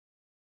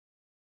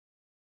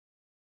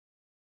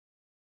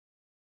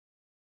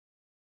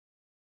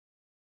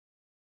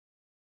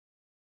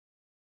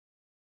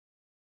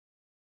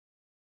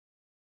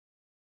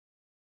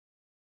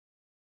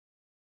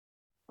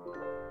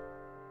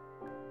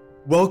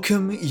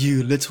Welcome,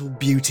 you little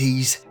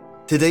beauties.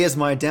 Today is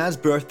my dad's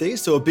birthday,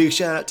 so a big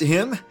shout out to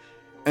him.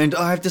 And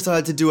I've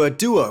decided to do a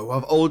duo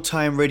of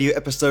old-time radio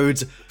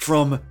episodes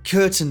from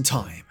Curtain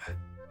Time,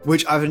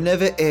 which I've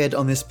never aired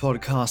on this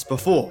podcast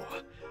before.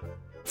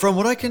 From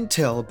what I can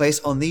tell,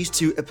 based on these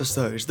two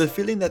episodes, the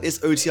feeling that this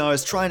OTR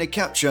is trying to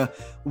capture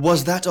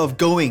was that of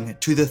going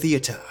to the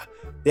theatre.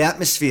 The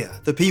atmosphere,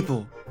 the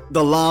people,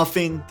 the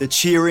laughing, the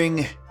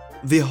cheering,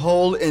 the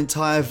whole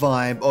entire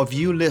vibe of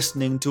you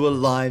listening to a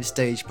live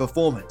stage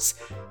performance.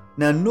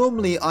 Now,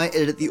 normally I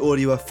edit the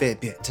audio a fair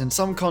bit, and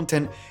some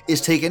content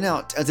is taken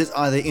out as it's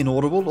either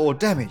inaudible or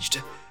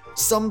damaged.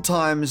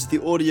 Sometimes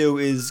the audio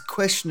is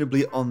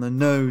questionably on the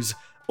nose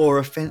or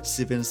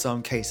offensive in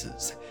some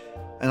cases,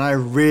 and I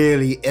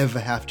rarely ever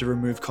have to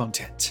remove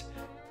content.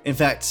 In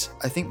fact,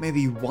 I think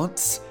maybe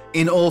once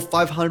in all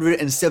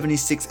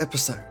 576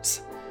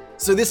 episodes.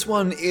 So this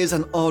one is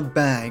an odd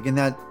bag in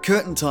that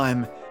Curtain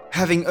Time,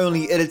 having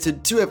only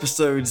edited 2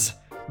 episodes,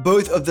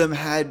 both of them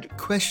had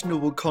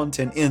questionable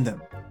content in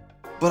them.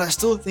 But I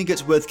still think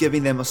it's worth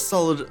giving them a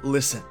solid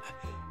listen.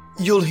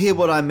 You'll hear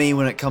what I mean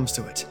when it comes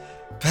to it.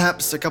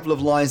 Perhaps a couple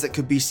of lines that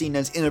could be seen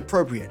as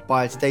inappropriate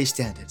by today's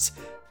standards,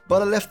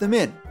 but I left them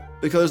in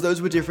because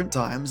those were different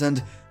times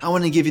and I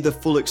want to give you the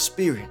full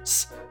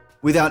experience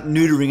without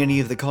neutering any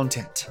of the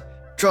content.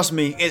 Trust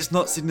me, it's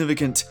not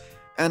significant,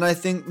 and I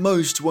think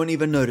most won't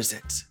even notice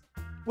it.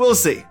 We'll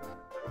see.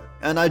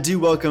 And I do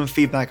welcome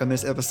feedback on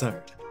this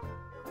episode.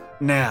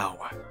 Now,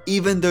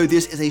 even though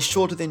this is a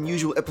shorter than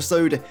usual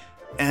episode,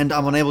 and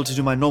I'm unable to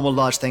do my normal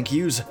large thank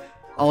yous,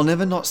 I'll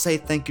never not say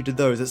thank you to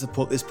those that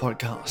support this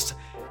podcast.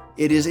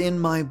 It is in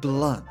my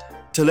blood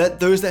to let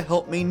those that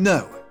help me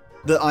know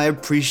that I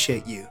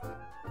appreciate you.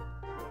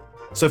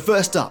 So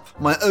first up,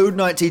 my Ode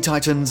Night Tea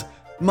Titans,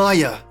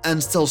 Maya and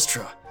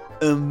Selstra.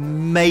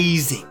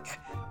 Amazing.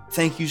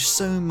 Thank you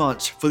so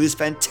much for this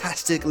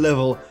fantastic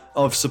level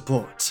of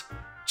support.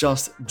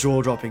 Just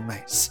jaw-dropping,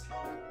 mates.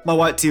 My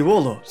White Tea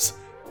Warlords,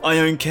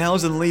 Iron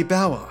Cows and Lee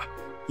Bauer.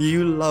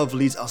 You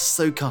lovelies are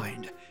so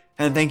kind,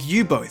 and thank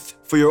you both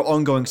for your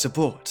ongoing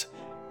support.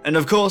 And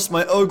of course,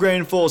 my Ogre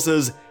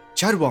Enforcers,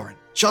 Chad Warren,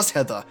 Just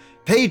Heather,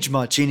 Paige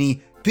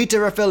Marcini,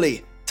 Peter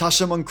Raffelli,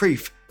 Tasha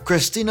Moncrief,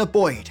 Christina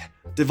Boyd,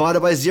 Divided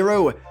by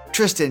Zero,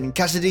 Tristan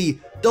Cassidy,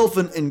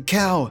 Dolphin and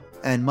Cow,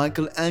 and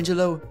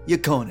Michelangelo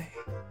Iacone.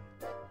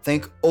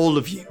 Thank all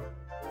of you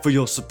for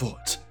your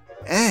support.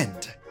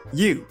 And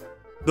you,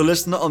 the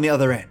listener on the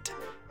other end.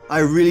 I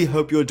really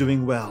hope you're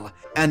doing well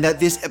and that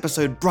this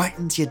episode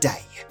brightens your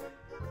day.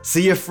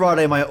 See you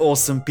Friday, my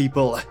awesome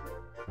people.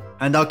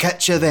 And I'll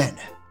catch you then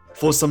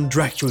for some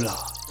Dracula.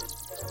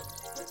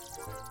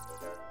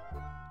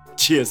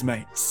 Cheers,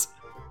 mates.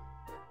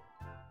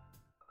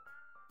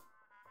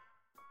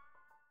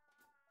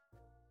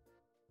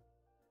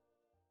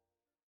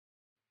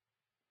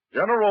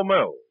 General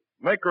Mills,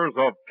 makers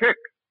of Kick,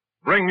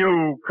 bring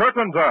you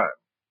Curtain Time.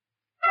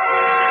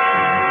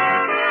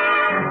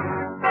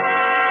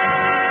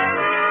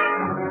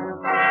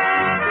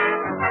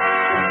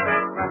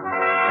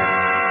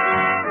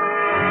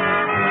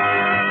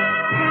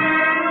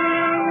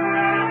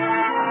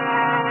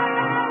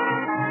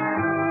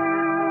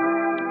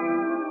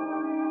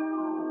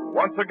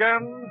 Once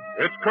again,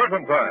 it's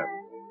Curtain Time.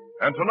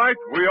 And tonight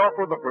we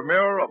offer the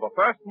premiere of a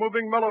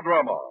fast-moving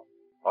melodrama,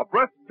 a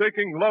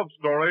breathtaking love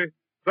story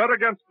set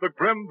against the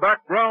grim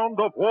background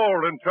of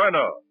war in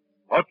China.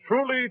 A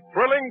truly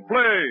thrilling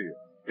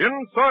play,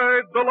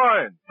 Inside the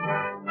Lines.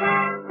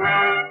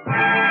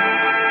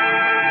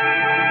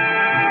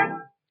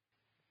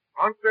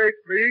 On stage,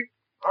 please.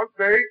 On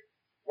stage.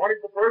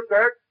 Wanting the first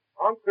act.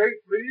 On stage,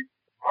 please.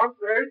 On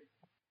stage.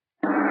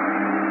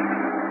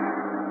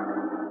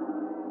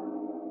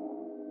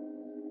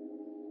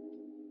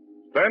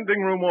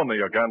 Standing room only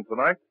again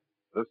tonight.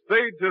 The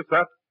stage is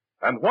set,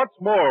 and once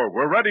more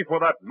we're ready for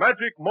that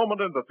magic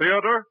moment in the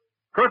theater,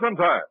 Curtain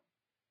Time.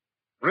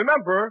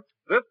 Remember,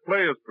 this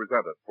play is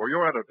presented for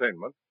your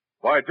entertainment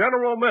by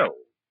General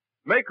Mills,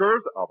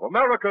 makers of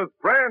America's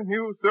brand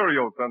new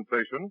cereal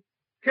sensation,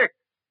 Kick.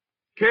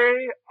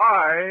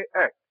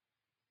 K-I-X.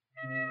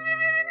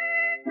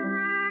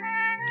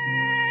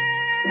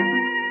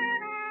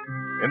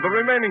 In the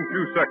remaining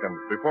few seconds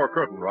before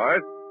curtain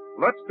rise,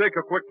 let's take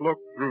a quick look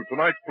through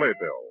tonight's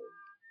playbill.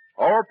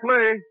 Our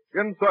play,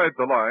 Inside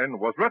the Line,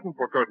 was written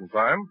for Curtain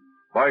Time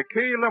by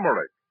Kay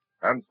Limerick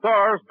and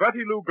stars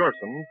Betty Lou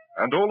Gerson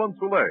and Olin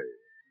Soule.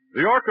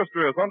 The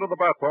orchestra is under the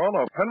baton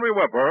of Henry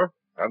Weber,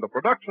 and the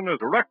production is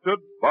directed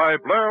by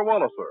Blair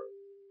Walliser.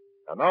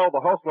 And now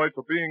the house lights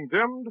are being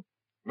dimmed.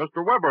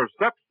 Mr. Weber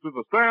steps to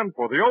the stand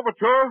for the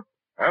overture,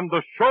 and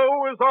the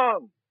show is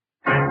on.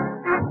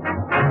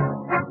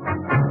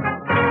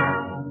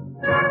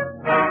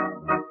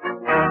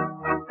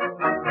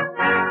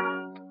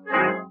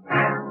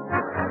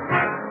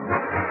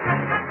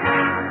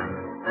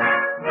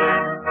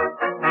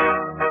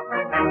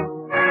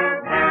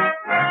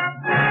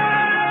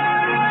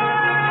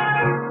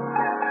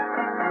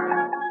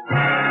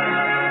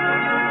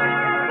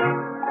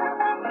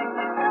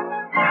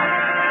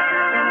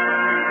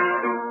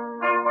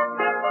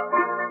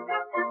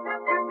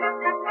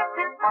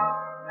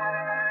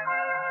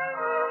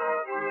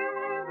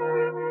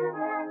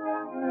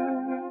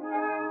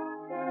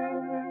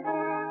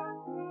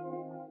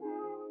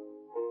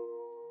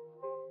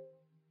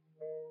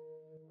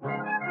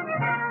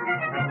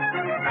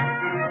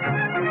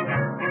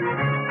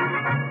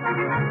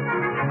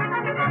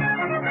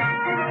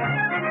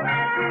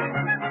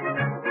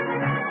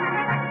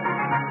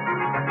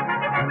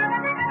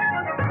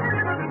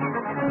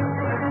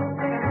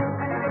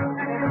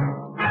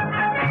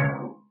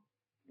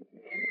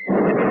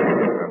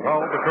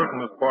 now the curtain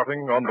is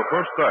parting on the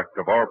first act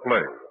of our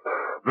play.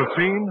 The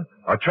scene,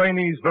 a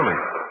Chinese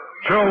village.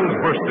 Shells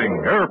bursting,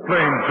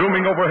 airplanes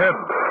zooming overhead,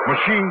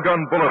 machine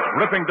gun bullets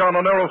ripping down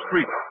a narrow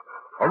street.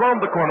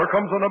 Around the corner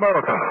comes an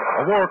American,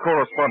 a war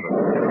correspondent.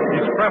 He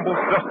scrambles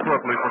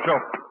desperately for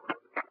shelter.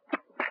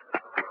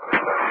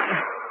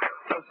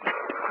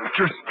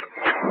 Just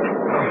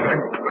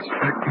this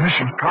big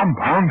mission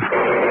compound.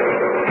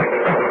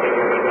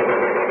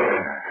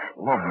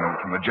 Love note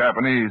from the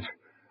Japanese.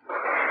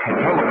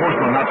 Tell the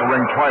postman not to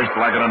ring twice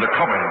till I get under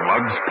cover, you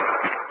lugs.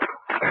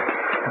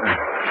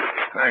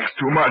 Thanks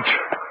too much.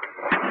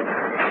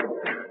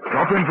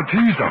 Drop in for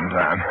tea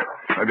sometime.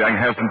 Maybe I can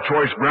have some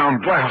choice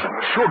ground glass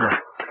and sugar.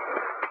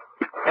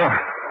 Oh,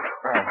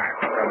 well,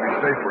 I'll be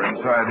safer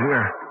inside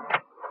here.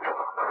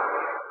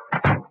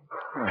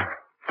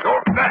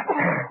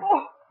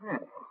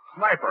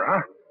 Sniper,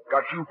 huh?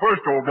 Got you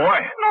first, old boy.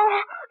 No,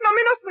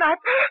 me no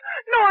sniper.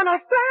 No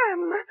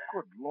understand.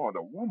 Good Lord,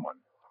 a woman.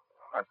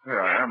 I say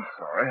I am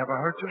sorry. Have I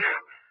hurt you?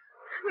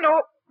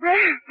 No breath.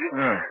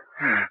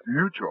 It's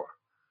mutual.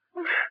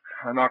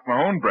 I knocked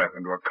my own breath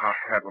into a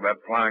cocked hat with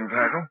that flying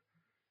tackle.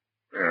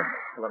 Here,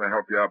 let me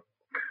help you up.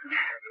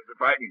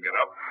 If I can get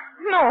up.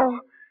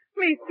 No,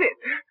 me sit.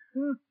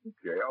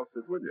 Okay, I'll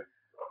sit with you.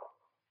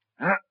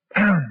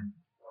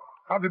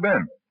 How've you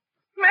been?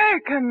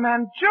 American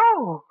man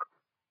joke.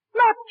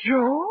 Not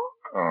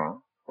joke.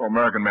 Oh. Well,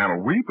 American man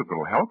will weep if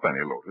it'll help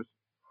any, Lotus.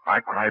 I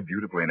cry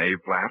beautifully in A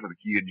flat with a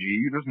key of G.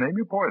 You just name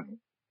your poison.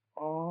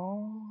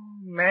 Oh,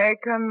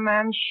 American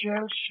man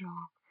shell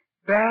shock.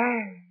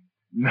 Bad.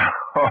 No,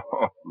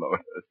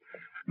 Lotus.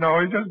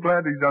 No, he's just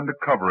glad he's under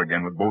cover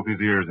again with both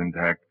his ears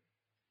intact.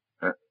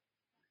 Are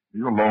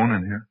you alone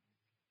in here?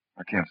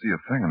 I can't see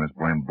a thing in this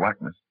blamed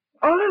blackness.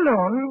 All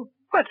alone?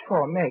 What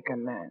for,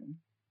 American man?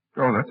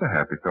 Oh, that's a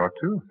happy thought,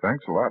 too.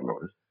 Thanks a lot,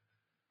 Lotus.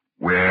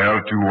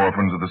 Well, two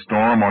orphans of the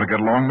storm ought to get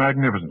along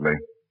magnificently.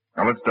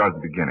 Now, let's start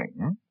at the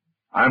beginning.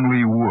 I'm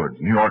Lee Woods,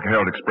 New York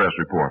Herald Express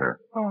reporter.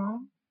 Oh?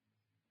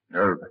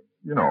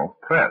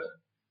 Press.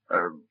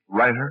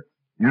 Writer?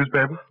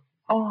 Newspaper?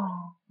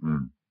 Oh.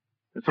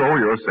 So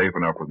you're safe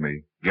enough with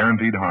me.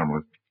 Guaranteed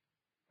harmless.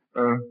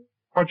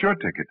 What's your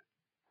ticket?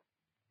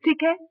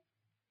 Ticket?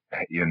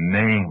 Your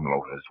name,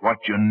 Lotus.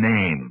 What's your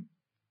name?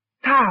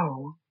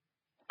 Tao.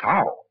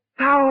 Tao.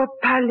 Tao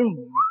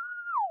Taling.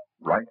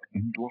 Right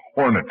into a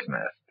hornet's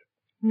nest.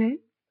 Me?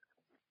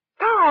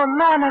 Tao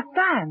no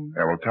understand.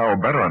 Yeah, well, Tao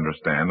better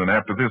understand, and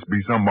after this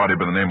be somebody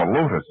by the name of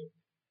Lotus.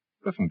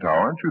 Listen, Tao,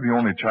 aren't you the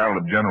only child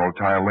of General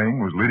Tai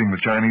Ling who's leading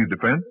the Chinese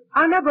defense?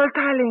 Honorable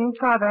Taling,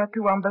 father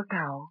to humble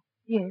Tao.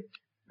 Yes.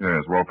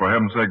 Yes, well, for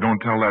heaven's sake, don't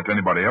tell that to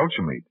anybody else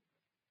you meet.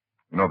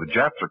 You know, the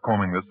Japs are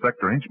combing this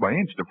sector inch by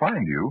inch to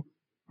find you.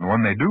 And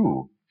when they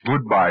do,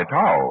 goodbye,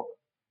 Tao.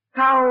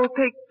 Tao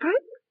take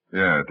trip?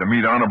 Yeah, to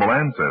meet honorable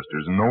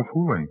ancestors and no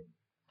fooling.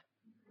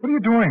 What are you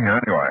doing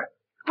here, anyway?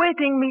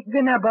 Waiting meet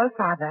venerable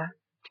father.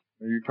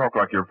 You talk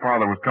like your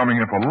father was coming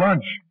in for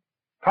lunch.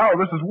 Tao,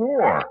 this is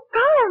war.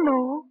 Tao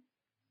no.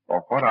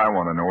 Well, what I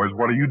want to know is,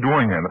 what are you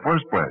doing here in the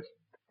first place?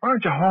 Why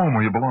aren't you home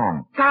where you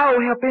belong? Tao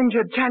help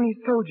injured Chinese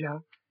soldier.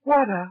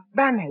 Water,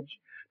 bandage.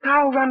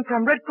 Tao run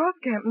from Red Cross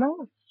camp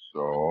north.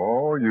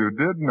 So, you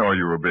did know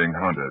you were being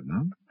hunted,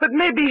 But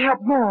maybe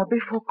help more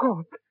before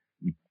court.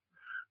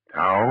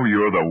 Tao,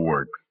 you're the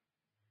works.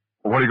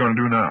 Well, what are you going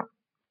to do now?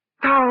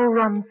 Tao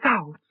run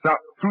south.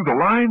 South, through the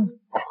line?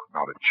 Oh,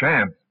 not a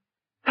chance.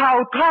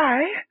 Tao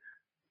try.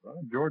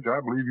 Well, George, I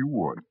believe you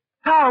would.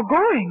 Tao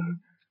going.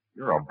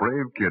 You're a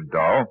brave kid,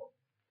 Tao.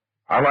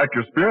 I like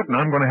your spirit, and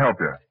I'm going to help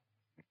you.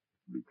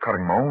 I'll be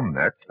cutting my own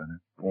neck, and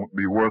it won't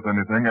be worth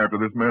anything after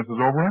this mess is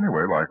over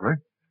anyway, likely.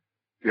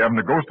 You haven't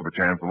a ghost of a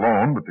chance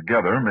alone, but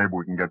together, maybe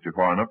we can get you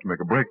far enough to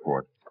make a break for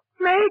it.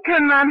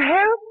 American man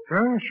help?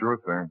 Yeah, sure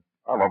thing.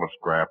 I love a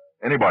scrap.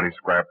 Anybody's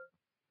scrap.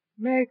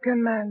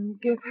 American man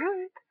get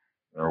hurt?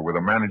 With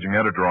a managing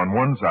editor on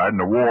one side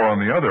and a war on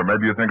the other,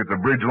 maybe you think it's a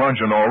bridge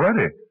luncheon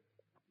already.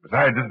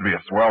 Besides, this'd be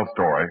a swell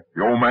story.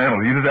 The old man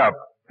will eat it up.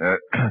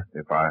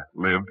 If I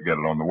live to get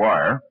it on the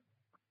wire.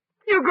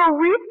 You go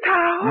with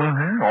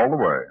Tao? All the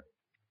way.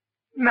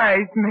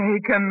 Nice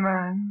American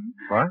man.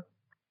 What?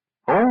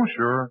 Oh,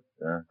 sure.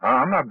 Yeah.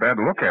 I'm not bad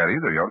to look at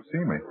either. You ought to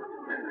see me.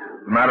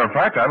 As a matter of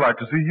fact, I'd like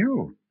to see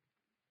you.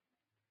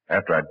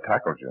 After I'd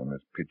tackled you in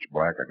this pitch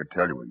black, I could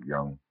tell you were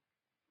young.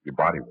 Your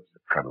body was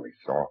cuddly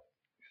soft.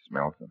 You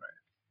smelled so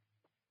nice.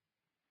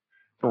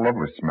 It's a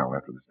lovely smell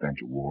after the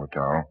stench of war,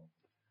 Tao.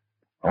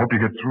 I hope you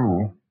get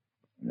through.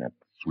 And that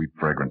sweet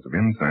fragrance of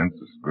incense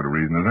is as good a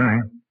reason as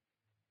any.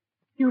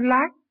 You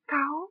like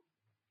Tao?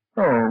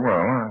 Oh,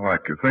 well, I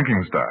like your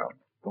thinking style.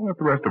 Don't let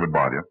the rest of it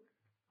bother you.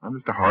 I'm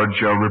just a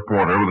hard-shell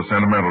reporter with a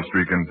sentimental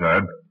streak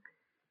inside.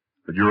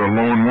 That you're a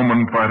lone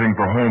woman fighting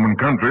for home and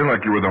country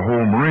like you were the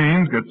whole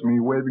Marines gets me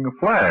waving a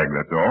flag,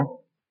 that's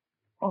all.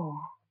 Oh.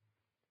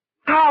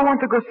 Tao want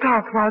to go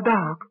south while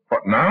dark.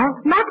 What, now?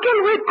 Not can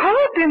wait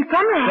cold in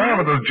sunrise. Yeah,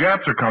 but those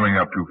Japs are coming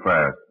up too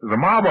fast. There's a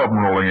mob of them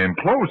rolling in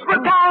close.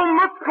 But Tao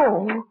must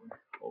go.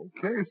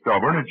 Okay,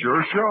 stubborn, it's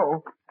your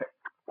show. Hey,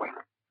 wait.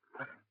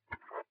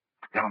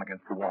 Down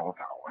against the wall,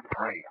 Tao.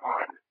 Pray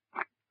hard.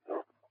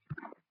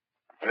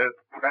 This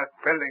best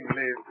building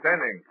leaves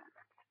standing.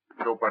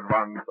 Stupid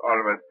ones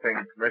always think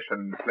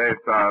mission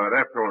place a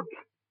refuge.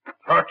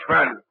 Search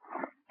well.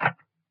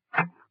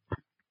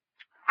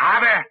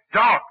 Ave,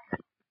 dogs!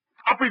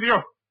 Up with you!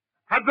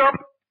 Heads up!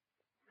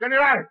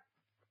 General!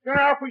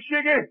 General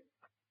Fushigi!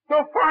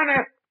 So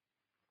furnace!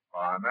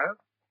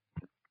 Honest?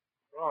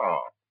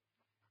 Oh.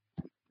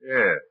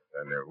 Yes,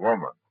 and a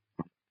woman.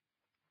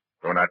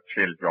 Do not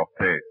shield your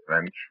face,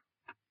 French.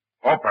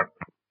 Open.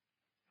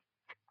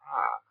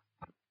 Ah,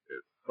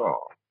 it's so.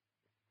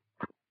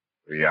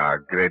 We are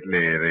greatly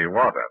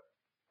rewarded.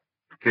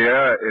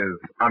 Here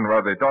is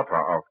unworthy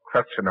daughter of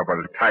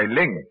questionable Tai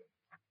Ling.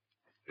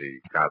 The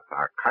gods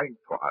are kind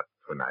to us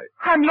tonight.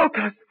 I'm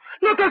Lotus.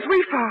 Lotus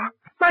Weaver.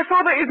 My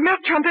father is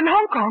merchant in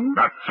Hong Kong.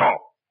 Not so.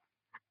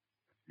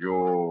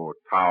 You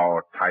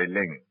Tao Tai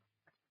Ling.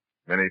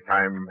 Many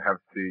times have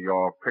see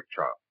your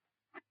picture.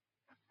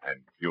 And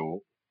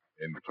you,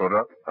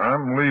 intruder?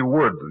 I'm Lee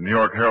Woods, the New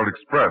York Herald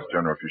Express,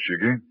 General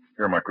Fushigi.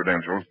 Here are my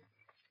credentials.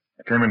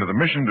 I came into the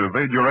mission to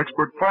evade your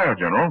expert fire,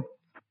 General.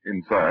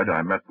 Inside,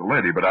 I met the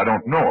lady, but I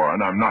don't know her,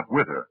 and I'm not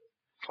with her.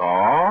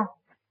 So?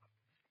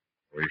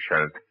 We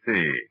shall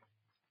see.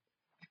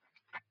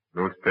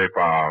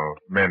 Newspaper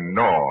men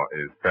know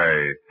is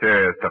very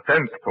serious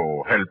offense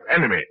to help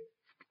enemy.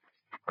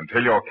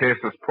 Until your case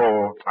is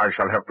proved, I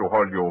shall have to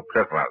hold you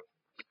prisoners.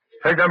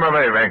 Take them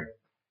away, Wang.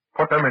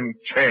 Put them in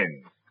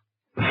chains.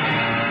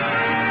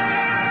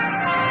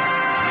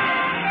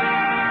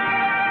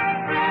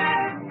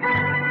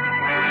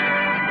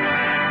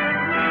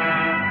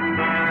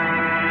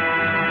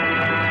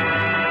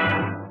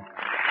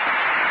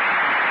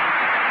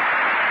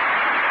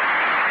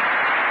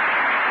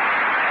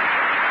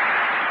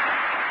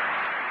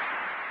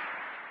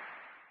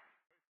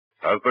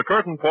 As the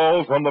curtain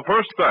falls on the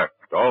first act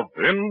of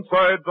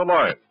Inside the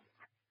Line,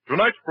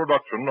 tonight's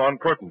production on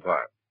Curtain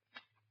Time.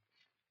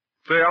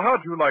 Say,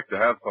 how'd you like to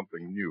have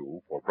something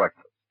new for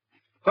breakfast?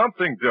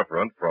 Something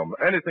different from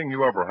anything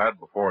you ever had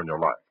before in your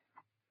life?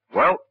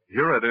 Well,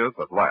 here it is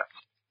at last.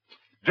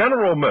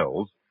 General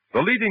Mills,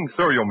 the leading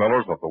cereal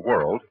millers of the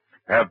world,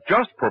 have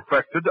just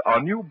perfected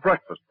a new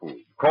breakfast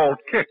food called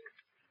Kix.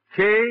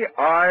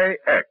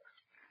 K-I-X.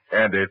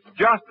 And it's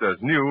just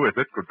as new as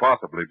it could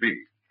possibly be.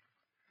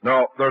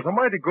 Now, there's a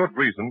mighty good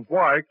reason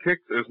why Kix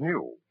is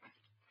new.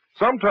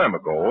 Some time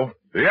ago,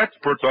 the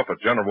experts up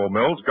at General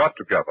Mills got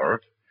together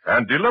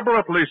and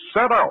deliberately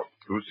set out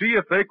to see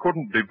if they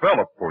couldn't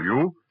develop for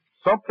you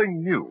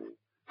something new,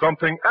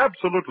 something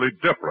absolutely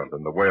different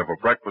in the way of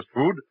a breakfast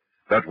food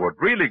that would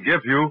really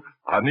give you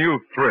a new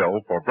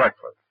thrill for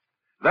breakfast.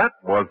 That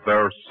was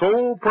their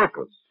sole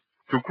purpose,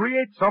 to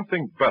create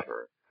something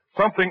better,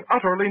 something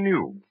utterly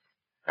new.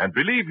 And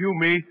believe you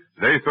me,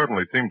 they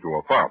certainly seem to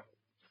have found it.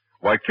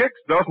 Why, Kix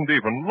doesn't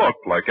even look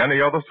like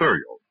any other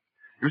cereal.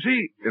 You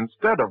see,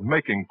 instead of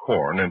making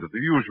corn into the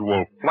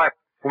usual flat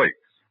flakes,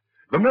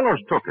 the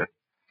millers took it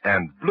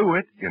and blew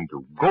it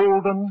into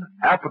golden,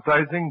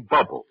 appetizing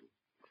bubbles.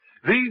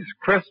 These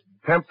crisp,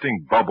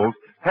 tempting bubbles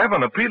have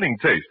an appealing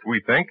taste, we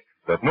think,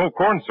 that no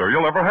corn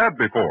cereal ever had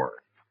before.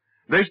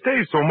 They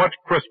stay so much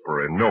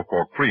crisper in milk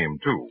or cream,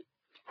 too.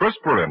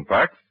 Crisper, in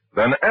fact,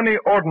 than any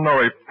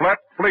ordinary flat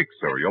flake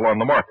cereal on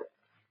the market.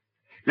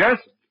 Yes,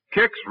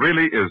 Kix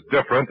really is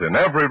different in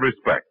every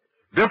respect.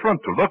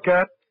 Different to look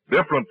at,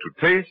 different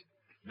to taste,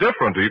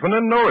 different even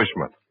in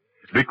nourishment.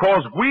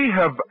 Because we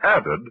have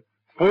added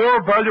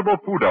 4 valuable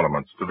food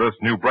elements to this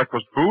new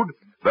breakfast food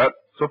that,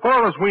 so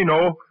far as we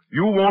know,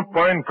 you won't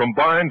find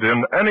combined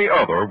in any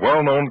other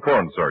well-known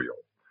corn cereal.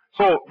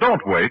 So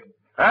don't wait.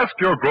 Ask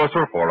your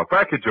grocer for a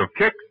package of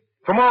Kix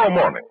tomorrow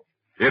morning.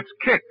 It's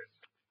Kix.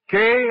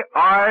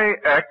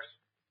 K-I-X.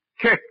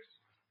 Kix.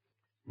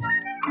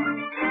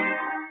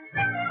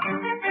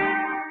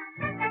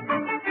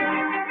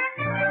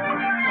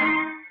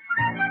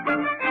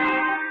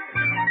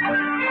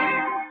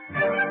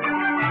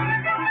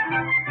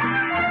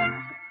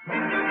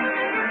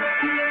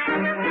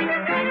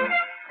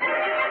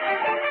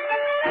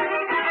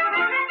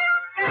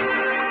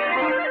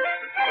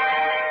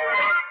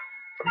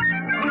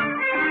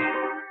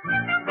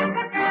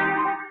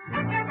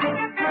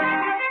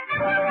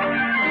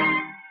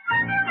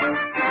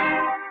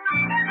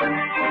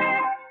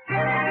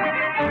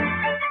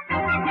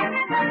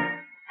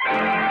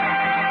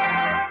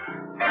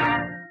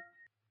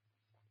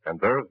 And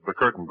there's the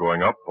curtain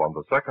going up on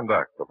the second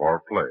act of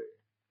our play.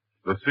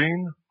 The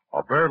scene,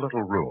 a bare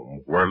little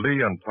room where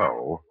Lee and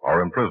Tao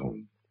are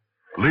imprisoned.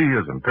 Lee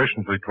is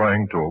impatiently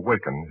trying to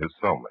awaken his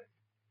cellmate.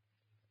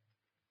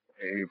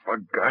 Hey, for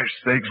gosh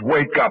sakes,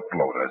 wake up,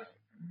 Lotus.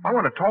 I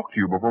want to talk to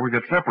you before we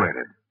get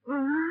separated.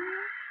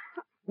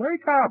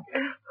 Wake up.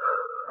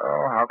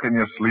 Oh, how can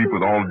you sleep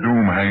with all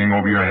doom hanging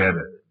over your head?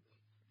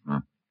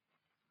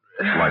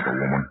 Like a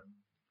woman.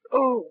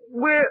 Oh,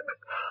 where...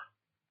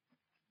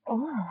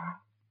 Oh,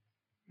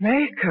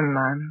 American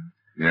man.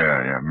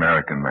 Yeah,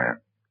 American man.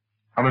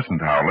 Now listen,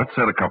 Tao, let's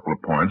set a couple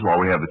of points while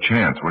we have the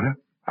chance, will you?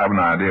 I have an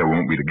idea we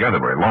won't be together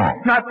very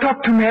long. Not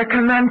talk to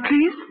American man,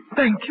 please.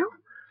 Thank you.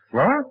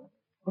 What?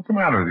 What's the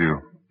matter with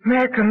you?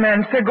 American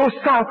man say go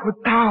south with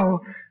Tao.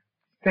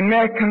 The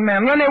American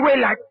man run away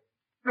like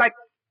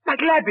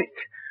rabbit.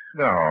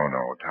 No,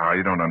 Tao,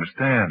 you don't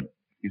understand.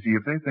 You see,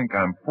 if they think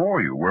I'm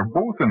for you, we're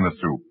both in the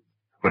soup.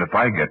 But if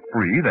I get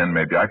free, then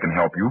maybe I can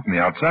help you from the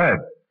outside.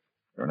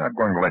 They're not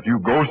going to let you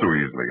go so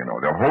easily, you know.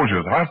 They'll hold you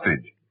as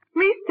hostage.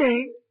 Me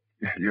stay.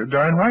 You're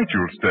darn right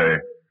you'll stay.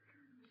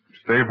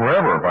 Stay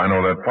forever if I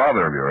know that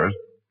father of yours.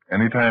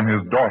 Anytime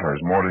his daughter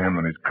is more to him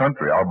than his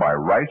country, I'll buy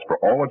rice for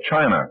all of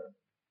China.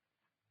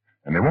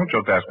 And they won't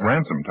just ask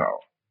ransom, Tao.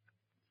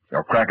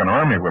 They'll crack an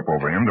army whip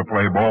over him to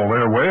play ball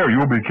their way, or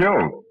you'll be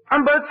killed.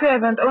 I'm but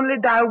servant, only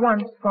die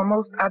once for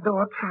most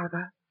adored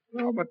father.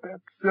 Oh, but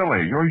that's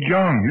silly. You're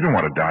young. You don't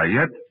want to die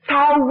yet.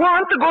 Tao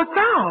want to go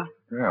south.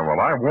 Yeah, well,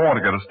 I want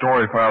to get a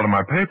story filed in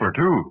my paper,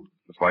 too.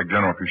 Just like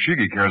General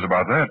Fushigi cares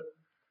about that.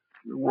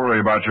 You worry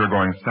about your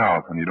going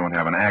south when you don't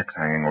have an axe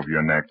hanging over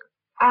your neck.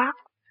 Ox?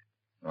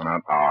 No,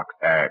 not ox,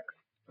 axe.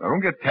 Now,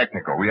 don't get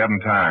technical. We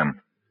haven't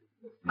time.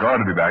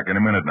 Guard will be back in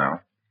a minute now.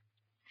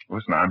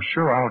 Listen, I'm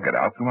sure I'll get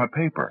out through my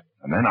paper,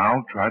 and then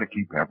I'll try to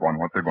keep pep on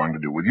what they're going to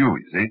do with you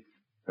see?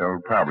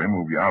 They'll probably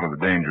move you out of the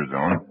danger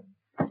zone.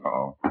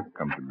 Uh-oh, here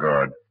comes the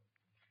guard.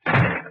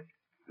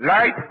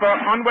 Light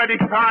for unready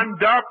farm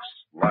ducks.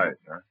 Light,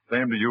 huh?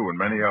 Same to you and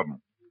many of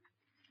them.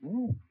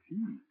 Oh,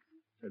 gee.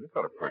 Hey, this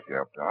ought to perk you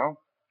up, Tao.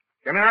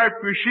 General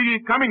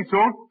Fushigi coming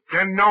soon.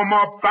 Then no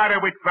more bother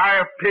with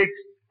fire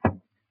pigs.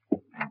 2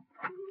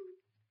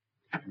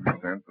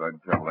 cents,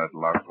 I'd tell that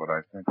louse what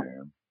I think of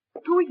him.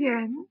 2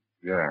 yen.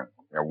 Yeah,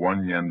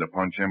 1 yen to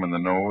punch him in the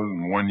nose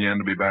and 1 yen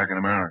to be back in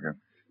America.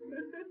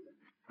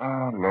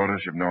 Ah,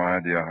 Lotus, you've no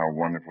idea how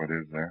wonderful it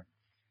is there.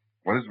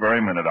 Well, this very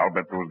minute, I'll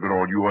bet those good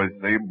old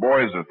USA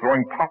boys are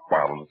throwing pop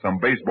bottles at some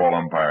baseball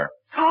umpire.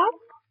 Pop?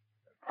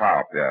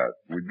 Pop, yeah.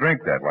 We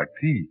drink that like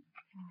tea.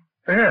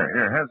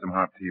 Here, have some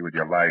hot tea with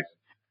your lice.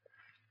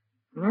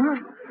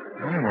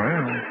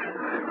 Anyway,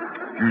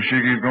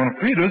 Fushigi's going to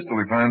feed us till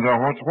he finds out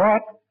what's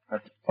what.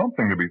 That's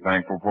something to be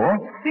thankful for.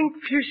 Think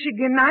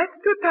Fushigi nice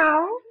to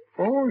Tao?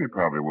 Oh, he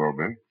probably will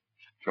be.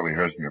 Till he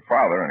hears from your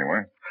father,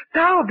 anyway.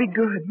 Tao be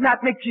good,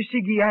 not make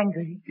Fushigi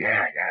angry.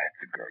 Yeah,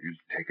 that's a girl. You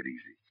just take it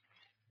easy.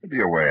 There'll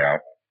be a way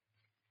out.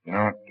 You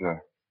know, it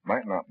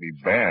might not be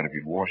bad if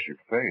you'd wash your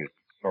face.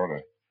 It's sort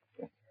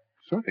of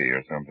sooty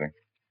or something.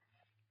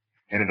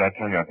 Hey, did I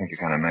tell you I think you're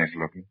kind of nice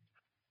looking?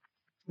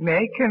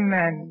 Make a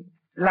man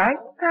like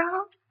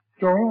Tao?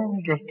 So,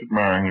 just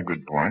admiring your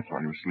good points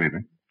while you were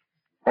sleeping.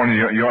 Only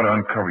you ought to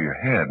uncover your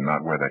head and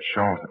not wear that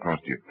shawl so close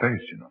to your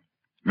face, you know.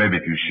 Maybe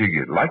Fushigi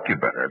would like you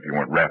better if you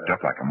weren't wrapped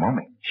up like a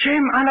mummy.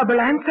 Shame honorable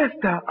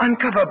ancestor,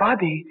 uncover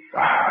body.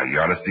 Ah, you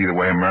ought to see the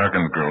way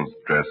American girls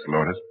dress,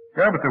 Lotus.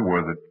 Yeah, but they're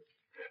worth it.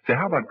 Say,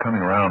 how about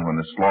coming around when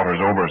the slaughter's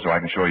over so I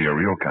can show you a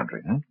real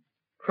country,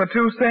 For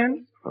 2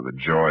 cents? For the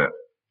joy of...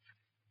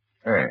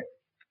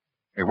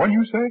 Hey, what do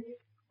you say?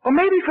 Or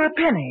maybe for a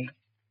penny.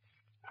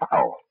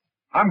 How?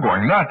 I'm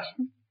going nuts.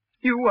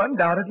 You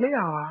undoubtedly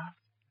are.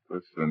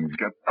 Listen,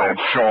 get that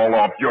shawl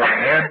off your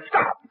head.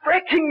 Stop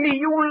fretting me,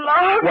 you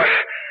love. What?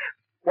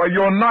 Why,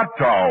 you're not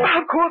Tao.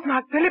 Well, of course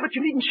not, silly, but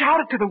you needn't shout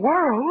it to the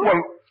world.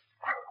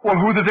 Well,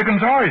 who the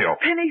dickens are you?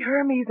 Penny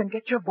Hermes, and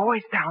get your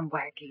voice down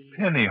wacky.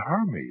 Penny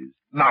Hermes.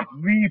 Not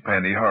the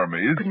Penny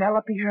Hermes.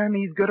 Penelope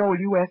Hermes, good old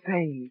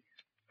USA.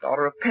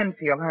 Daughter of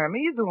Penfield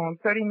Hermes, who owns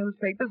 30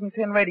 newspapers and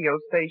 10 radio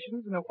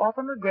stations, and who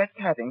often regrets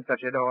having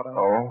such a daughter.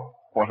 Oh,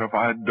 what have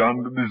I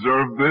done to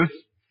deserve this?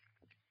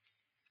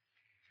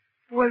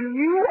 Well,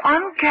 you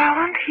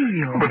ungallant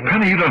heel. But,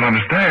 Penny, you don't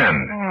understand.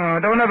 Oh,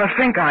 don't ever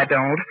think I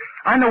don't.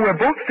 I know we're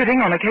both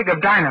sitting on a keg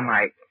of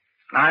dynamite.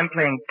 I'm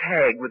playing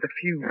tag with the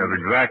fuse. Yes,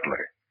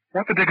 exactly.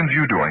 What the dickens are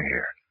you doing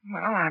here?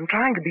 Well, I'm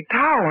trying to be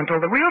Tao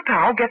until the real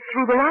Tao gets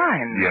through the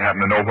line. Do you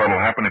happen to know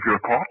what'll happen if you're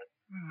caught?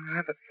 I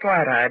have a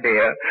slight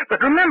idea.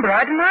 But remember,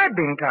 I denied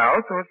being Tao,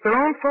 so it's their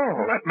own fault.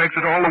 Well, that makes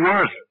it all the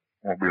worse.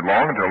 Won't be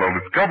long until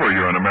they'll discover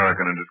you're an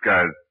American in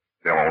disguise.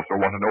 They'll also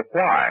want to know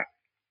why.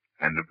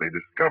 And if they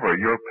discover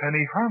you're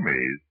Penny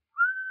Hermes...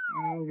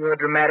 Your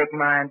dramatic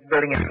mind's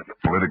building it.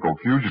 Political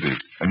fugitive,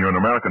 and you're an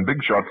American big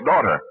shot's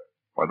daughter.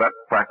 Why, that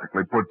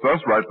practically puts us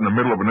right in the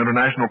middle of an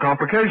international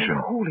complication.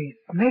 Holy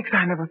snakes,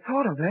 I never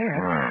thought of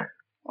that.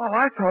 Well, All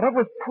I thought of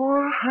was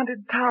poor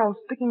hunted Tao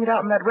sticking it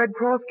out in that Red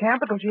Cross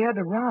camp until she had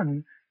to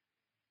run.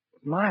 It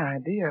was my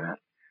idea.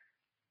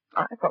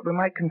 I thought we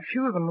might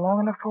confuse them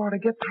long enough for her to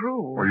get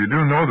through. well, you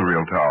do know the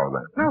real Tao,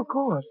 then. No, of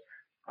course.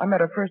 I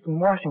met her first in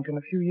Washington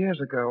a few years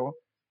ago.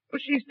 But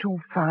she's too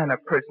fine a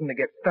person to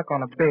get stuck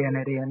on a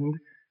bayonet end.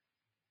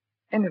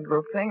 Any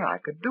little thing I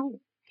could do.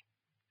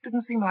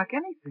 Didn't seem like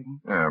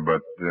anything. Yeah, but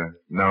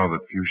now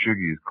that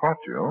Fushigi's caught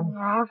you...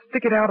 I'll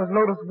stick it out as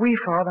Lotus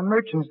Weefaw, the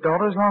merchant's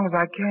daughter, as long as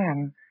I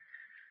can.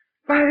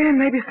 By then,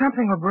 maybe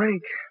something will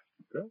break.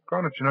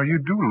 Doggone it, you know, you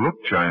do look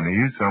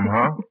Chinese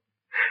somehow.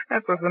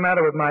 That's what's the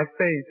matter with my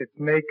face. It's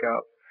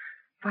makeup.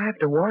 If I have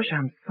to wash,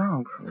 I'm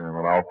sunk. Yeah,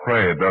 well, I'll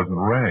pray it doesn't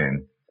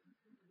rain.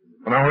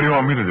 Well, now, what do you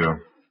want me to do?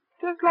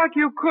 Just like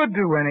you could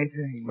do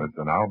anything.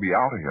 Listen, I'll be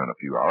out of here in a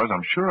few hours.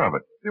 I'm sure of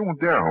it. They won't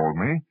dare hold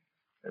me.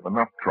 They've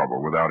enough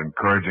trouble without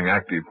encouraging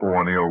active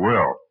foreign ill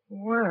will.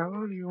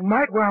 Well, you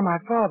might worry my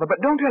father, but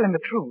don't tell him the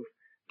truth.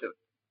 Just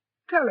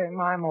tell him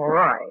I'm all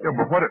right. Yeah,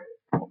 but what if...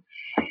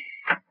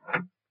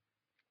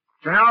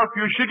 General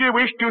Fushigi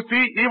wished to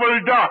see evil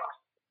dogs.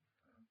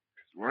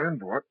 We're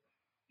into it.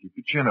 Keep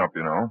your chin up,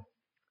 you know.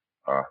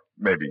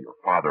 Maybe your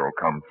father will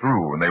come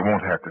through and they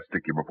won't have to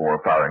stick you before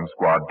a firing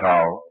squad,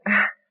 Tao.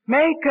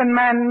 Make and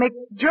man make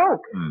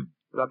joke. Hmm.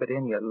 Rub it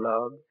in, you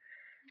lug.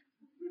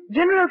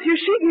 General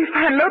Fushigi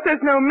find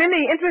Lotus know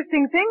many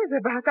interesting things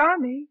about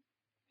army.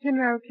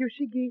 General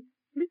Fushigi,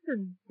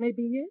 listen,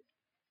 maybe yes?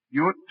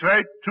 You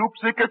trade troop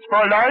tickets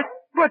for life?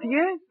 But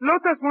yes,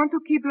 Lotus want to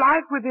keep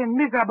life within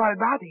miserable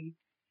body.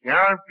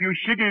 General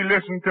Fushigi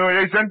listen to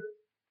reason.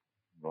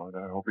 Lord,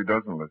 I hope he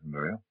doesn't listen to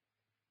you.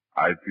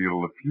 I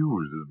feel the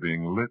fuse is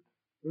being lit.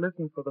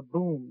 Listen for the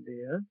boom,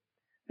 dear.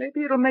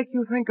 Maybe it'll make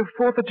you think of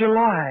 4th of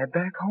July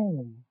back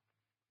home.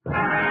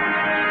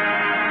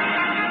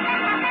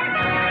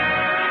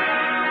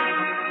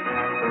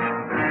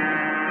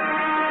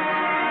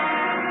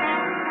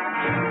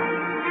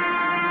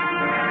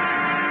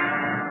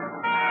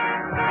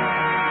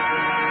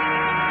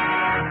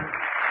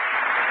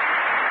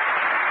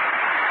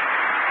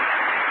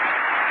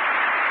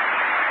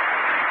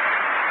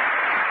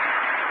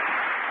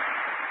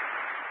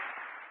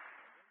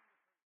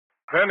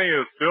 Penny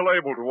is still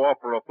able to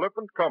offer a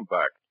flippant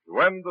comeback to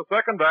end the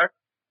second act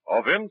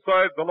of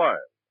Inside the Line.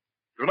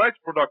 Tonight's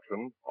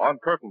production on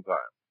Curtain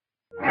Time.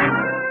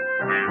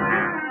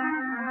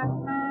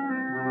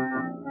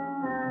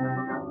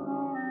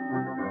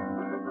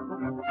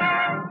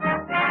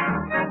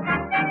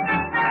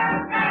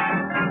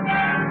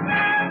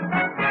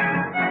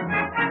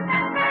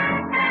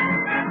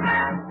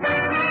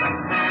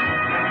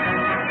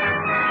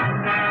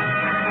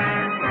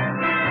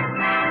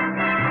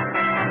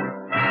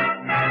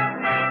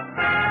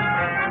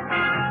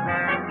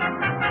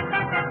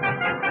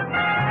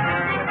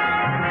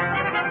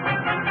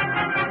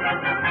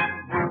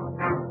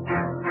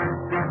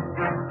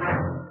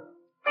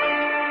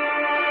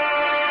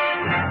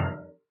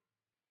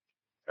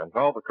 And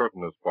now the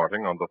curtain is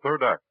parting on the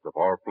third act of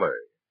our play.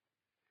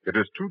 It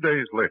is 2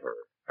 days later,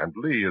 and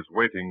Lee is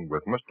waiting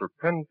with Mr.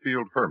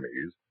 Penfield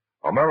Hermes,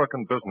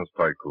 American business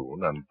tycoon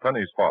and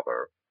Penny's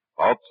father,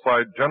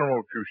 outside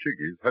General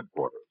Fushigi's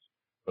headquarters.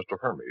 Mr.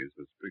 Hermes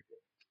is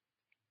speaking.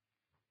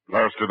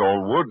 Blast it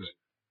all, Woods.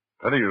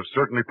 Penny has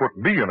certainly put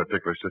me in a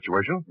ticklish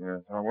situation.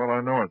 Yes, well,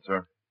 I know it,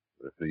 sir.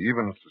 If they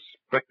even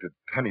suspected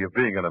Penny of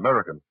being an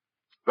American,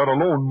 let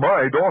alone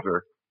my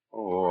daughter.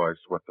 Oh, I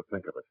sweat to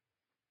think of it.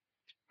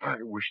 I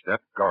wish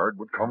that guard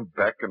would come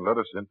back and let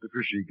us into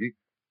Fushigi.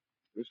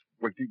 This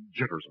waiting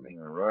jitters me.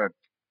 Yeah, right.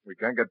 We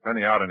can't get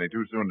Penny out any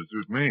too soon to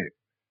suit me.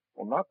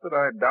 Well, not that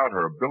I doubt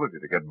her ability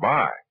to get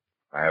by.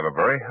 I have a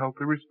very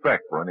healthy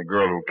respect for any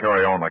girl who'll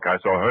carry on like I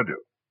saw her do.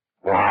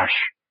 Wash!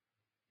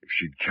 If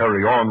she'd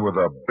carry on with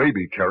a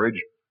baby carriage,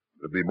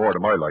 it'd be more to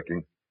my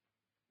liking.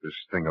 This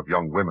thing of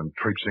young women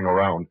traipsing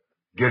around,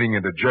 getting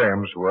into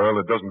jams, well,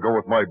 it doesn't go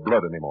with my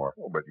blood anymore.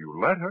 Oh, but you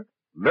let her.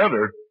 Let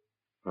her?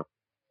 Huh.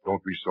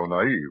 Don't be so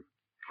naive.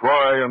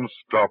 Try and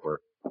stop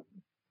her.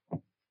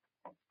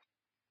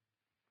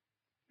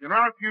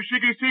 General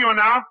Fushigi, see you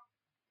now.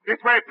 This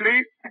way,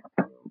 please.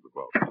 It's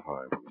about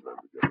time we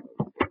better get out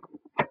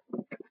of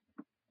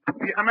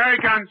here. The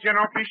Americans,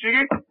 General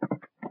Fushigi.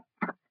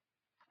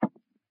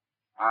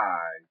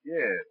 Ah,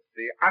 yes,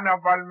 the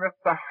Honorable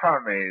Mr.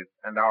 Hermes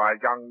and our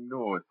young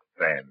news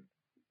friend.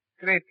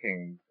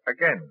 Greetings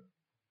again,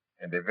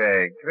 and a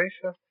very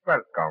gracious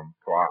welcome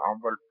to our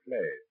humble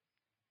place.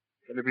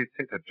 Will you be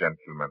seated,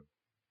 gentlemen?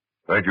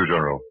 Thank you,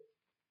 General.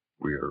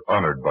 We are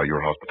honored by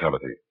your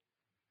hospitality.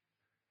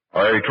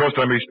 I trust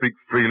I may speak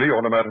freely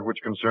on a matter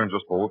which concerns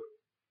us both,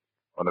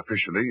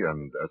 unofficially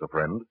and as a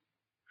friend.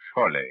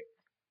 Surely.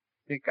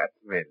 Speak at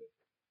will.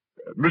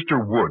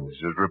 Mr. Woods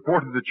has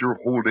reported that you're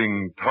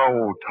holding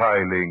Tao Tai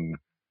Ling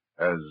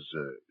as,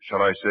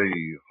 shall I say,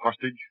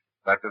 hostage?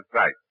 That is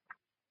right.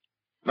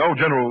 Now,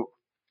 General,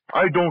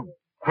 I don't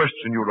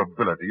question your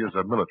ability as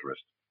a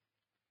militarist,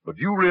 but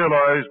do you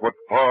realize what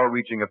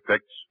far-reaching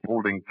effects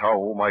holding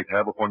Tao might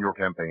have upon your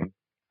campaign?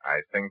 I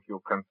think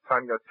you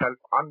concern yourself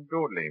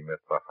unduly,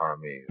 Mr.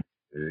 Hermes.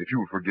 If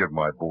you'll forgive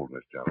my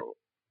boldness, General.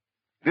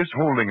 This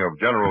holding of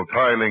General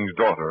Tai Ling's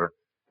daughter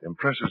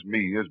impresses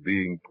me as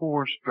being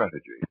poor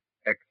strategy.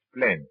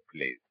 Explain,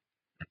 please.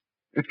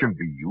 It can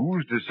be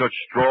used as such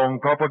strong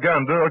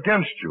propaganda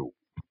against you.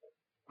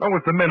 Now,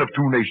 if the men of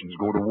two nations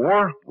go to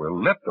war, well,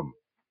 let them.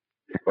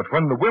 But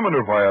when the women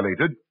are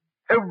violated,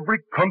 every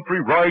country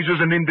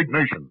rises in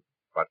indignation.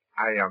 But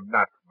I am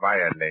not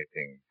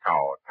violating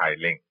Tao Tai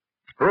Ling.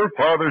 Her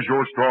father's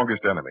your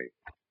strongest enemy.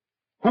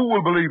 Who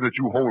will believe that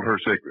you hold her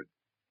sacred?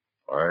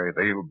 Why,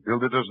 they'll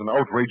build it as an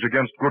outrage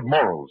against good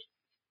morals.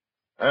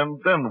 And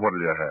then what'll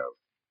you have?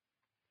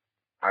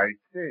 I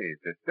see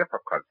the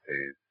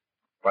difficulties,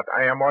 but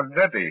I am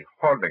already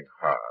holding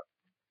her.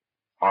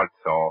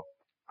 Also,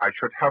 I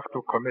should have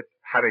to commit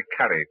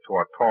harikari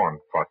to atone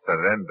for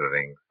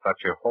surrendering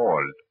such a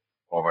hold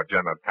over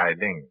General Tai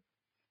Ling.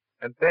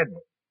 And then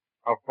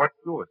of what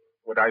use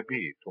would I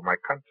be to my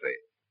country?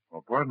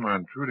 Well, pardon my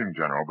intruding,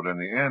 General, but in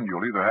the end,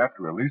 you'll either have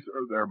to release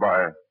her,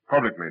 thereby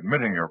publicly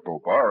admitting your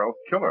faux pas, or else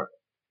kill her.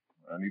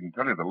 I needn't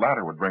tell you the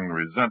latter would bring the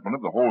resentment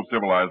of the whole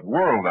civilized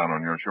world down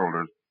on your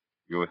shoulders.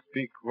 You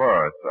speak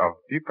words of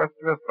deepest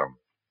wisdom.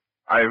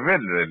 I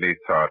will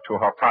release her to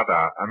her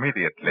father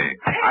immediately.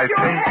 I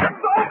think...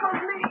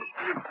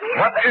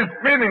 What is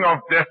meaning of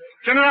this?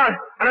 General,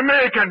 an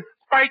American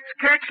fights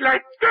cats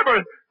like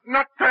devil.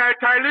 Not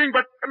Tai Ling,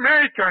 but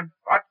American.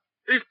 What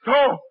is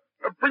so?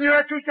 Bring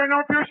your two stand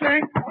off, you're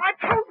saying? I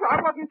told you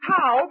I wasn't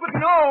Tao, but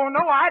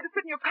no, I had to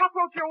sit in your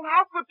cockroachy old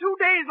house for 2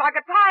 days like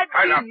a tied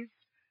cheese.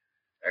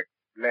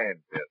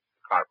 Explain this,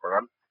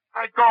 Corporal.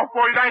 I go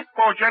for life,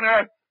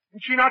 General,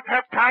 and she not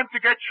have time to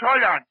get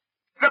shot on.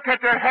 Look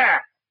at her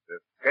hair.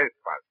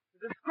 Disgraceful.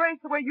 Disgrace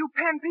the way you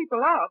pen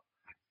people up.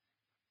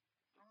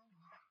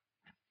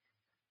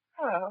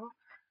 Hello.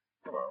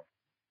 Well,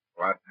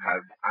 what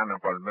has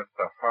Honorable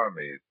Mr.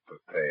 Hermes to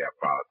say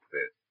about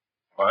this?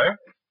 I?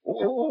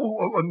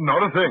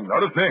 Not a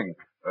thing.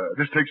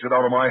 This takes it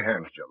out of my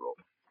hands, General.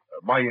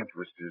 My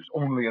interest is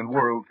only in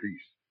world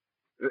peace.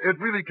 It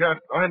really can't,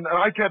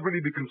 I can't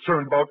really be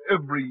concerned about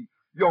every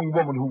young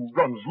woman who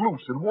runs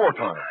loose in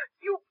wartime.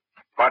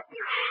 But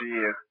she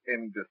is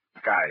in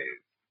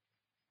disguise.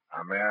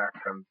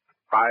 American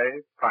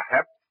spy,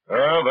 perhaps?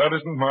 That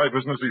isn't my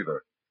business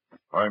either.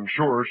 I'm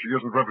sure she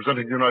isn't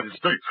representing the United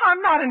States.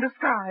 I'm not in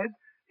disguise.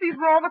 These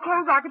were all the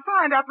clothes I could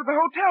find after the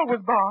hotel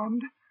was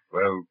bombed.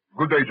 Well,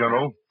 good day,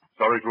 General.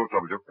 Sorry to have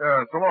troubled you.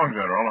 So long,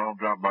 General.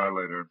 I'll drop by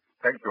later.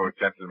 Thank you,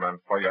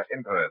 gentlemen, for your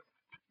interest.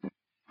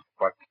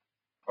 But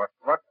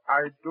what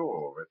I do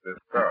with this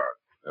girl?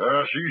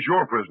 She's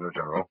your prisoner,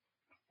 General.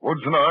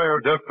 Woods and I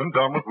are deaf and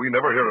dumb if we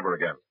never hear of her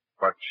again.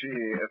 But she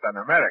is an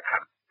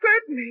American.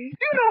 Certainly. Do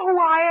you know who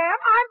I am?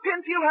 I'm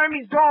Penfield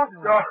Hermes' daughter.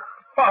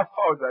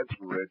 Oh, that's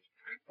rich.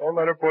 Don't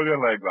let her pull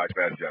your leg like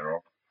that,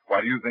 General.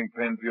 Why, do you think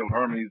Penfield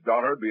Hermes'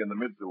 daughter would be in the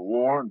midst of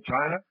war in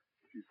China?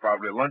 She's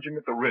probably lunching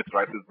at the Ritz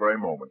right this very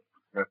moment.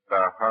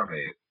 Mr.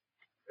 Hermes,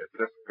 is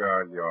this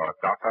girl your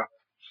daughter?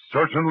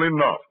 Certainly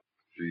not.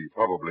 She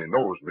probably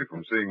knows me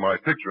from seeing my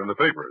picture in the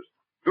papers.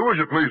 Do as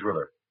you please with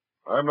her.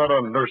 I'm not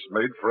a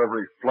nursemaid for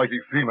every flighty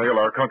female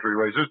our country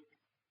raises.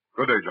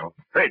 Good day, John.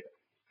 Hey,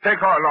 take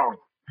her along.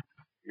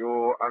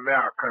 You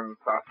Americans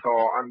are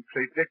so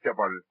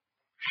unpredictable.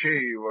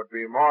 She would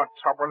be more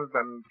trouble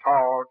than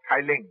Tao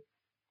Tai Ling.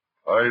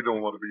 I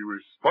don't want to be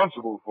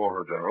responsible for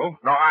her, General.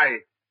 No, I.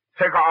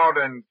 Take her out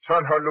and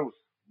turn her loose.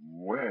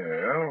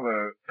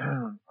 Well,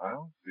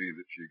 I'll see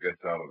that she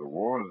gets out of the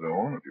war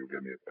zone if you'll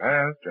give me a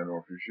pass,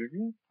 General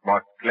Fushigi.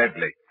 Most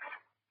gladly.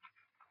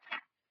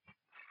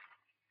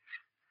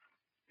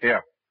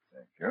 Here.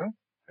 Thank you.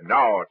 And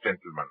now,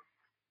 gentlemen,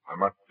 I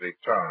must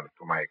return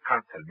to my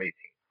council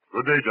meeting.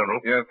 Good day,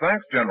 General. Yeah,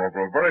 thanks, General,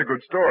 for a very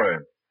good story.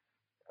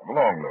 Come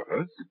along,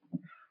 Lotus.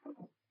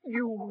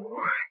 You.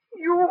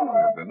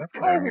 The next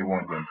time you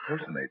want to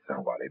impersonate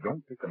somebody,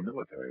 don't pick a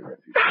military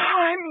refuge.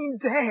 I mean,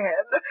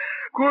 Dad.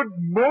 Good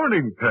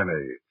morning,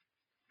 Penny.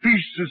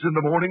 Peace is in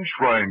the morning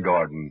shrine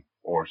garden,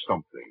 or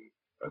something,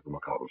 as the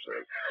Mikado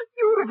says.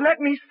 You would have let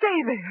me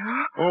stay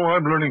there. Oh,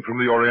 I'm learning from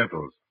the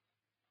Orientals.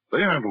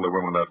 They handle the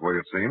women that way,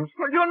 it seems.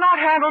 Well, you'll not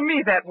handle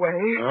me that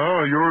way.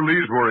 Oh, your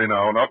Lee's worry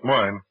now, not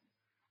mine.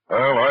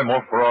 Well, I'm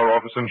off for our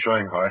office in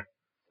Shanghai,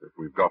 if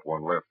we've got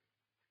one left.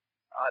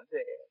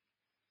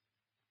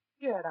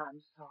 Dad, I'm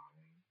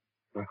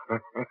sorry.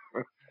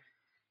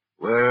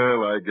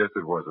 Well, I guess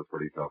it was a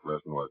pretty tough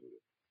lesson, wasn't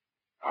it?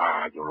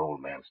 Ah, your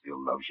old man still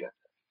loves you.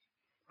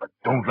 But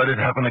don't let it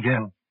happen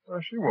again.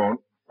 She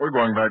won't. We're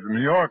going back to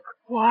New York.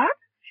 What?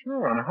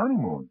 Sure, on a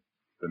honeymoon.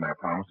 Didn't I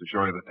promise to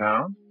show you the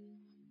town?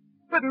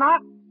 But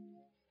not...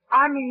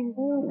 I mean...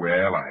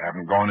 Well, I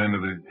haven't gone into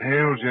the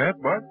details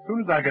yet, but as soon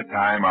as I get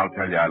time, I'll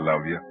tell you I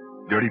love you.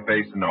 Dirty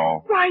face and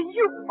all. Why,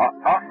 you...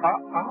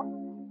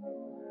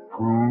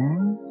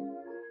 Prune?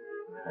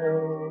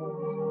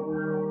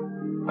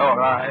 All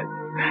right.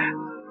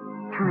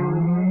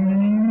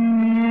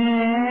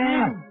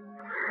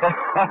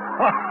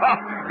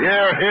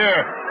 Here.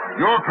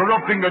 You're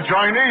corrupting the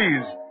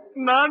Chinese.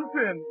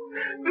 Nonsense.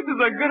 This is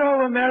a good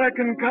old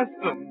American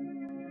custom.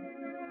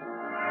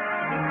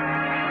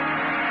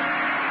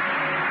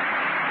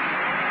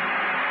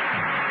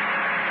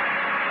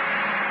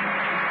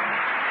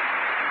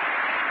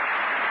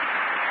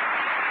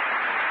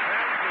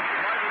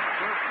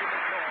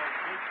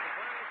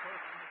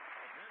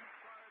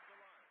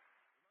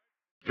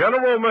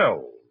 General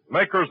Mills,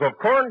 makers of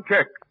Corn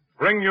Kick,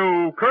 bring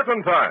you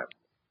Curtain Time.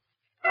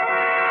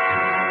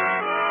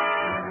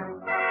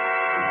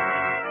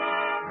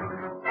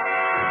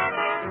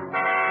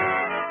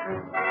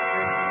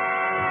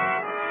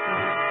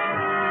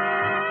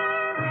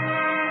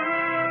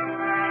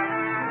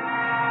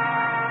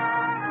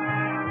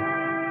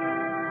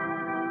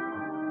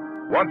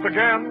 Once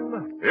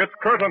again, it's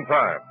Curtain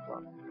Time.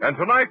 And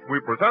tonight we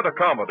present a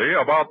comedy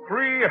about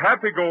three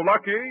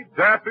happy-go-lucky,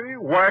 daffy,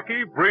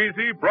 wacky,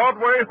 breezy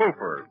Broadway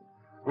hoofers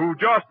who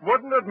just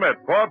wouldn't admit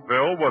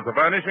vaudeville was a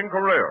vanishing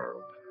career.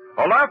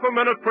 A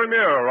laugh-a-minute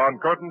premiere on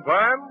Curtain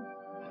Time,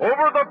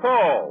 Over the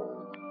Falls.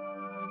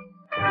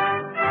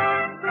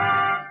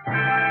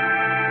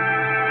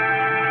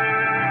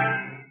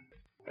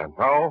 And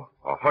now,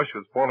 a hush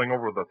is falling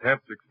over the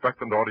tense,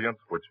 expectant audience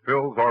which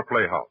fills our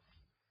playhouse.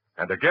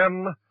 And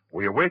again,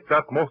 we await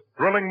that most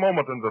thrilling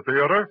moment in the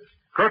theater,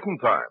 Curtain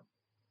Time.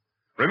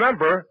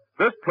 Remember,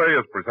 this play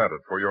is presented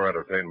for your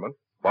entertainment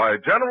by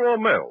General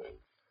Mills,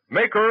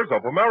 makers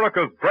of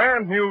America's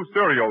brand new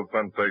cereal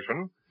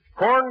sensation,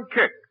 Corn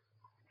Kix,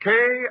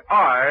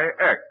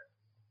 K-I-X.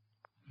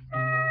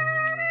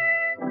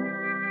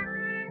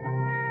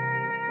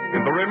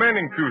 In the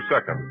remaining few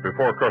seconds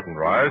before curtain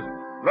rise,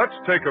 let's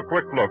take a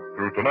quick look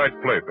through tonight's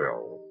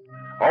playbill.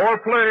 Our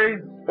play,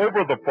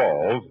 Over the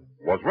Falls,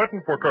 was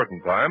written for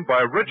Curtain Time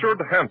by Richard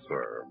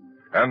Henser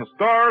and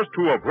stars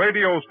two of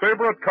radio's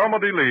favorite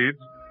comedy leads,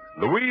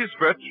 Louise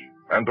Fitch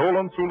and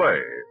Olin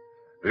Soule.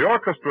 The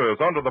orchestra is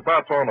under the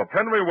baton of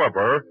Henry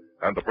Weber,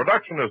 and the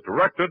production is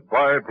directed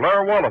by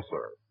Blair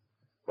Walliser.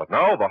 But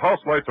now the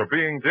house lights are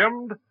being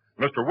dimmed,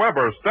 Mr.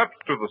 Weber steps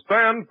to the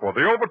stand for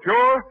the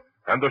overture,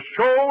 and the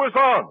show is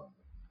on.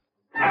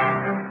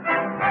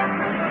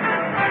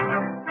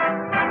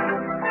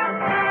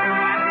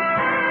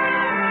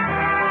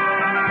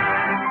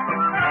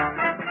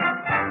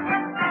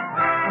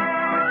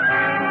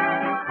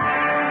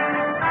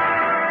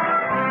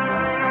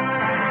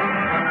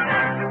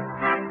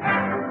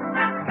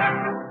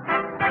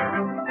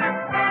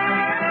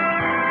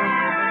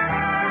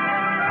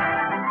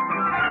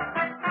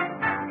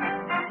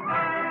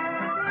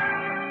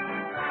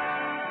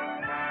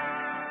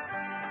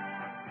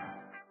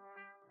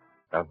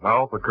 And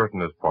now the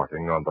curtain is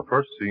parting on the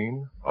first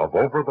scene of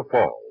Over the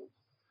Falls,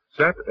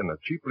 set in a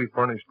cheaply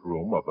furnished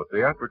room of a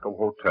theatrical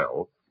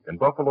hotel in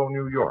Buffalo,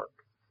 New York.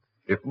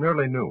 It's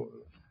nearly noon,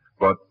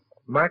 but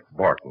Mac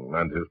Barton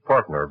and his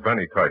partner,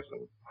 Benny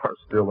Tyson, are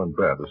still in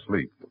bed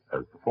asleep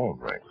as the phone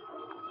rings.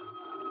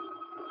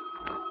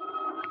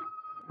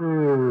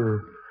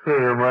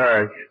 Hey,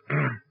 Mac.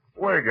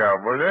 Wake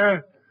up, will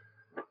you?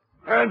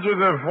 Answer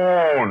the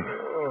phone.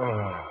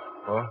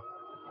 Huh?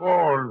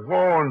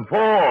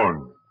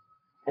 Phone.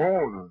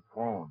 Oh, the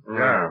phone.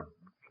 Yeah.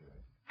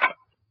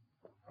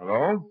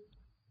 Hello?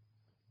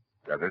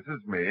 Yeah, this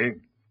is me.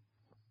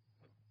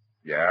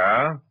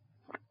 Yeah?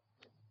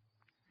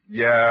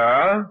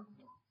 Yeah?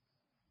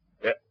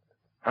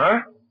 Huh?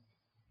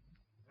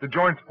 The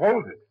joint's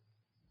folded.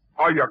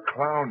 Oh, you're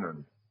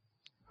clowning.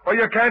 Oh,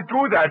 you can't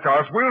do that to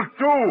us. We'll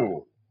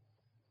sue.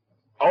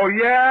 Oh,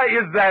 yeah?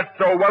 Is that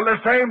so? Well, the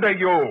same to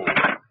you.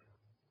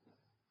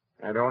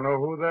 I don't know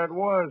who that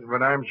was,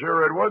 but I'm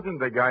sure it wasn't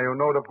the guy who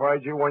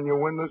notified you when you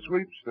win the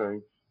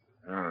sweepstakes.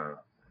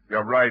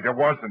 You're right. It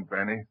wasn't,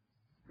 Benny.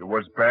 It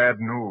was bad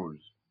news.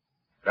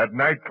 That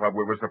nightclub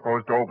we were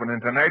supposed to open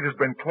in tonight has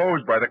been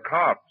closed by the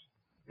cops.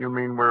 You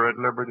mean we're at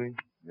liberty?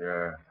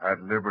 Yeah,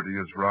 at liberty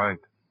is right.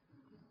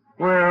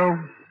 Well,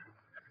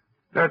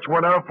 that's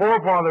what our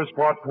forefathers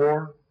fought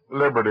for.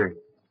 Liberty.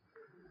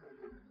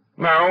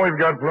 Now we've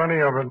got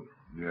plenty of it.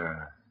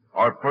 Yeah.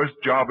 Our first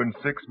job in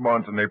 6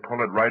 months, and they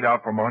pull it right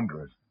out from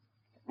under us.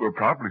 We'll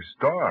probably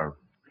starve.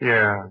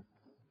 Yeah.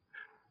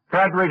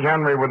 Patrick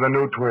Henry with a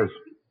new twist.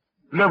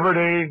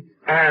 Liberty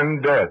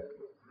and death.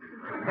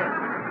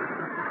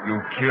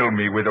 You kill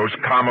me with those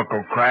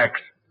comical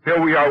cracks.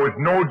 Here we are with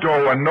no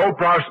dough and no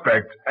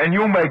prospect, and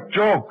you make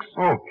jokes.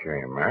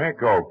 Okay,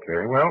 Mac,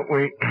 okay. Well,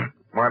 we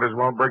might as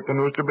well break the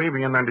news to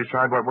Baby and then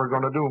decide what we're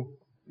going to do.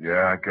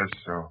 Yeah, I guess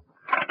so.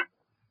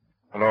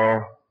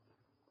 Hello?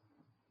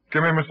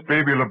 Give me Miss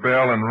Baby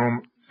LaBelle in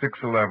room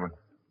 611.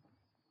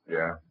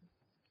 Yeah.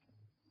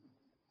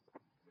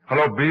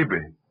 Hello,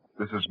 Baby.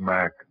 This is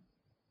Mac.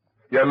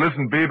 Yeah,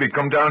 listen, Baby,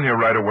 come down here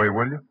right away,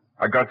 will you?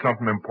 I got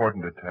something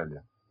important to tell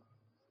you.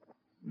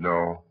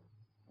 No.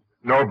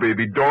 No,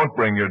 Baby, don't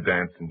bring your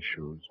dancing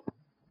shoes.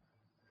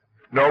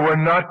 No, we're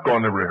not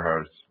going to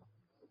rehearse.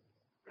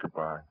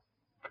 Goodbye.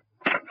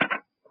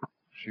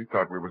 She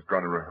thought we was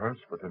going to rehearse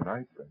for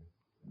tonight, then.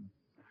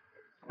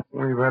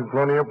 We've had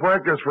plenty of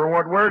practice for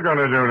what we're going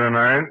to do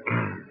tonight.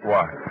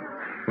 What?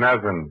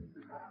 Nothing.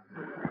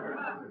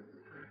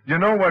 You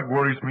know what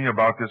worries me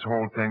about this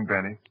whole thing,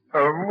 Benny?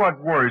 What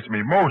worries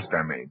me most,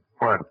 I mean.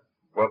 What?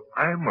 Well,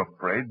 I'm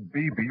afraid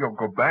Bibi will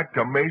go back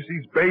to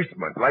Macy's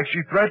basement like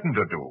she threatened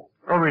to do.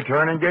 A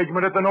return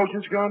engagement at the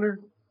Notion Schooner?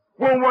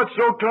 Well, what's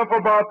so tough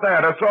about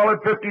that? A solid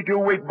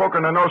 52-week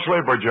booking and no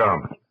sleeper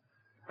jumps.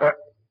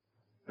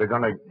 They're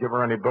going to give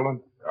her any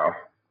billing? Oh,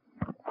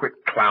 quit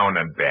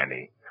clowning,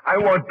 Benny. I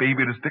want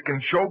Baby to stick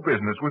in show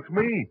business with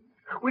me.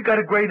 We got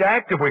a great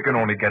act if we can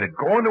only get it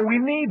going, and we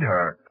need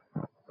her.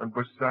 And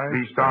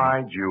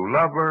Besides, you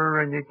love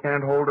her, and you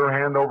can't hold her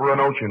hand over an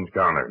ocean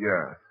counter.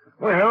 Yeah.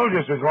 Well,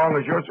 just as long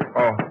as you're...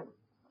 Oh,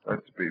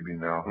 that's Baby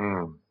now.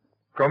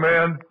 Come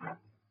in.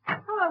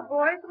 Hello,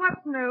 boys.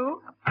 What's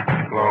new?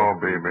 Hello,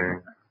 baby.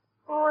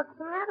 Oh, what's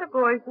the matter,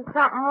 boys? Is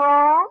something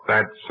wrong?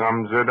 That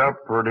sums it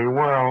up pretty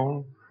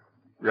well.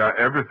 Yeah,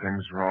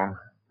 everything's wrong.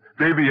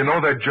 Baby, you know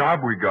that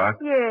job we got?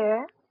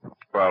 Yeah.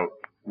 Well,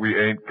 we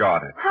ain't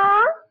got it.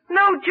 Huh?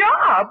 No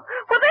job?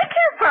 Well, they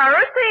can't fire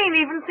us. They ain't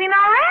even seen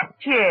our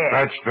act yet.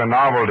 That's the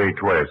novelty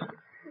twist.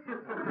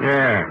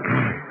 Yeah.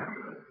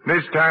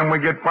 This time we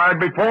get fired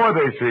before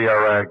they see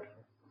our act.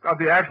 Now,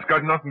 the act's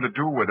got nothing to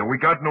do with it. We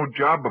got no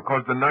job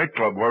because the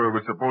nightclub where we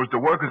were supposed to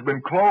work has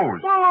been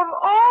closed. Well, of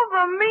all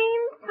the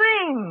mean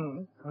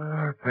things.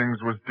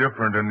 Things was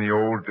different in the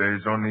old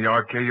days on the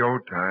RKO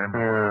time.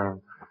 Yeah.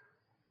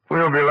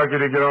 We'll be lucky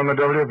to get on the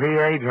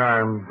WPA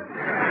time.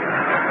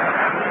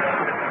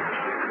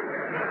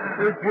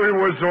 If we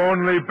was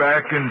only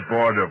back in But,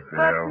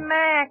 vaudeville.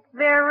 Mac,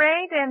 there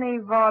ain't any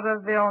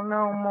vaudeville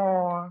no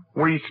more.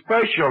 We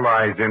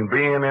specialize in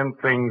being in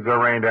things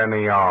there ain't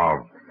any of.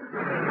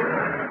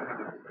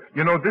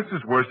 You know, this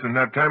is worse than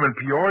that time in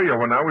Peoria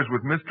when I was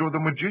with Misto the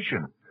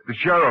Magician. The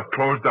sheriff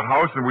closed the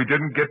house and we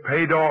didn't get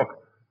paid off.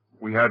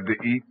 We had to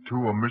eat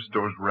 2 of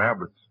Misto's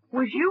rabbits.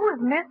 Was you with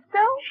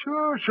Misto?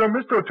 Sure.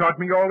 Misto taught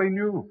me all he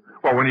knew.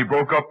 Well, when he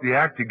broke up the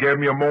act, he gave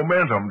me a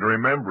momentum to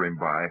remember him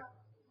by.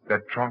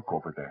 That trunk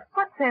over there.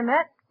 What's in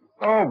it?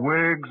 Oh,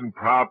 wigs and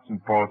props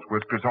and false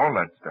whiskers, all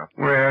that stuff.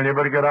 Well, you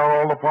better get out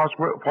all the false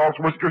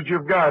whiskers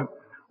you've got.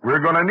 We're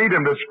going to need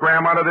 'em to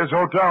scram out of this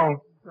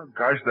hotel. Oh,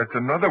 gosh, that's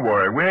another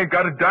worry. We ain't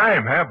got a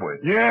dime, have we?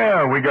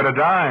 Yeah, we got a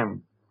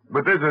dime.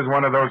 But this is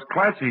one of those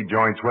classy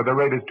joints where the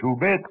rate is 2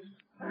 bits.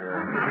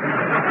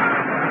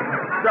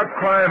 That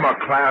crime a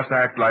class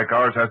act like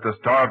ours has to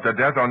starve to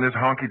death on this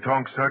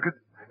honky-tonk circuit?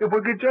 If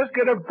we could just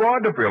get a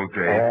vaudeville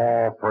date.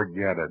 Oh,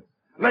 forget it.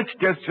 Let's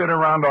just sit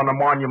around on a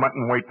monument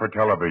and wait for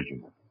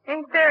television.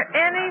 Ain't there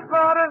any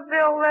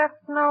vaudeville left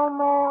no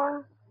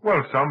more?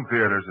 Well, some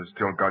theaters have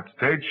still got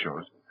stage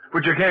shows.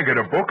 But you can't get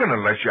a booking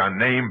unless you're a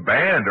name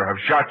band or have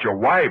shot your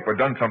wife or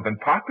done something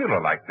popular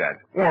like that.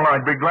 Well,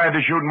 I'd be glad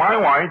to shoot my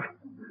wife.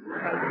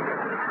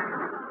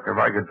 If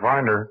I could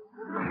find her.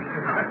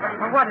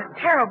 Well, what a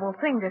terrible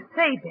thing to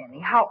say,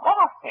 Benny. How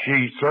awful.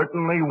 She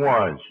certainly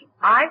was.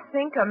 I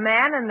think a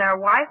man and their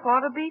wife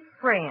ought to be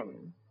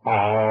friends.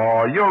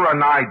 Oh, you're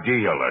an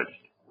idealist.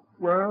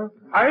 Well,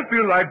 I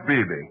feel like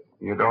Bibi.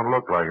 You don't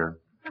look like her.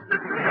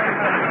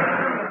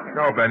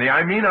 No, Benny,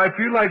 I mean I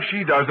feel like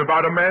she does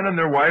about a man and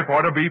their wife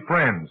ought to be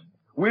friends.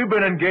 We've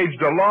been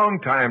engaged a long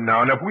time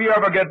now, and if we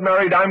ever get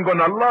married, I'm going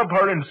to love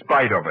her in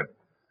spite of it.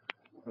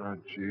 Oh,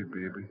 gee,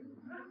 Bibi.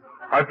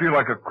 I feel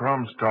like a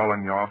crumb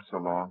stalling you off so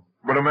long.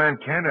 But a man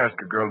can't ask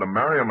a girl to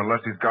marry him unless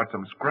he's got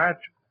some scratch.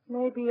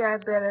 Maybe I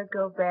better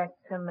go back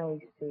to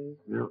Macy's.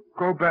 You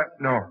go back?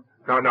 No,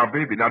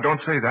 Bibi, now don't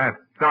say that.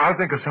 Now, I'll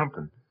think of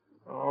something.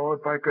 Oh,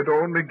 if I could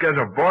only get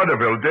a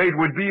vaudeville date,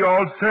 we'd be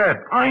all set.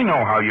 I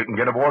know how you can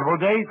get a vaudeville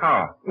date.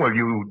 How? Well,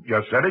 you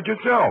just said it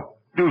yourself.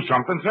 Do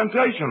something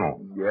sensational.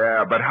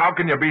 Yeah, but how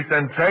can you be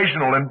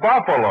sensational in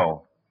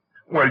Buffalo?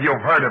 Well,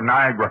 you've heard of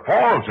Niagara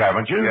Falls,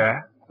 haven't you? Yeah.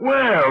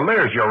 Well,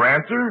 there's your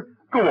answer.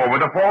 Go over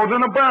the falls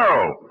in a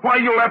barrel. Why,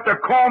 you'll have to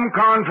comb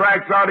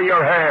contracts out of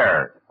your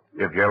hair.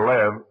 If you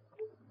live.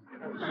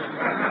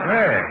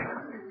 Hey,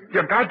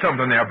 you got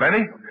something there,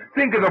 Benny.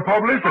 Think of the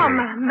publicity. Oh,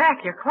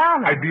 Mac, you're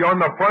clowning. I'd be on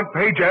the front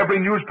page of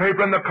every newspaper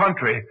in the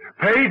country.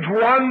 Page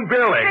 1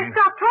 billing. Hey,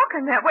 stop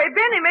talking that way,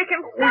 Benny. Make him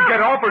We stop.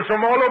 get offers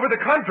from all over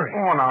the country.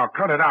 Oh, now,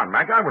 cut it out,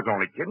 Mac. I was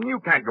only kidding. You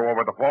can't go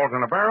over the falls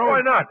in a barrel.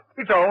 Why not?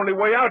 It's our only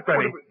way out,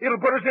 Benny.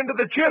 It'll put us into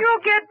the chip.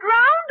 You'll get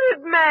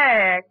drowned,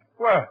 Mac.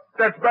 Well,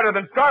 that's better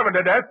than starving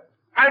to death.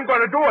 I'm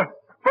going to do it.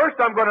 First,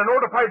 I'm going to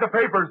notify the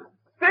papers.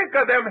 Think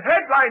of them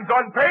headlines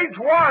on page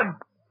 1.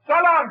 So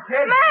long,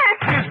 kid. Mac!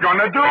 He's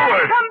gonna do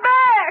Mac, it. come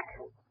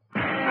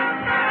back!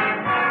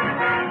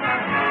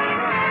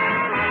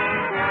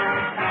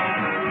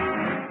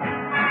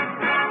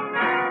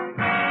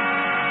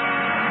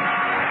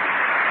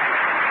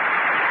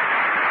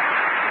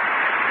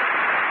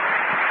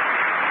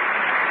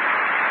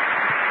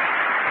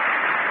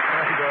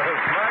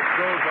 Mac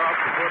goes out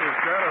to put his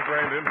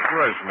scatterbrained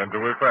inspiration into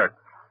effect.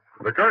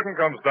 The curtain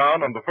comes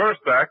down on the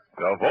first act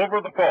of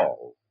Over the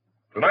Falls,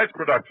 tonight's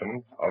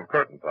production of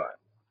Curtain Time.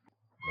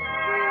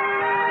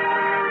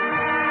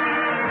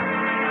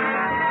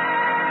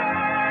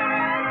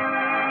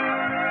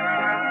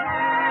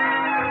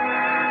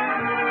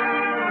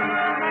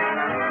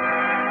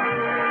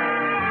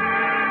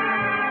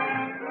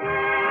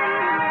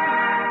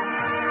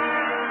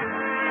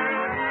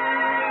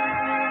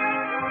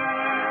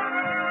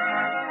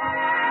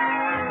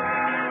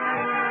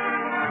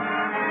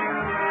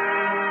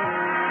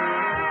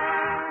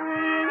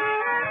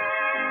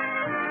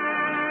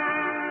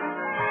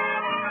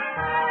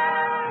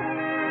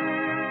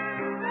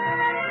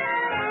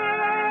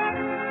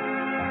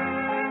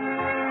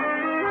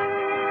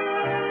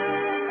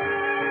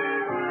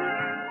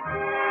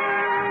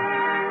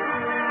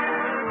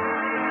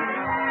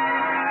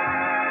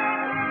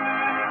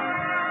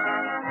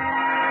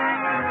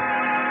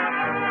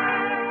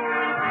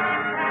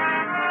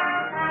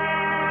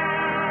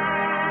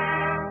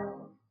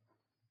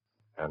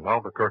 And now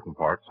the curtain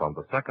parts on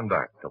the second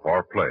act of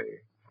our play.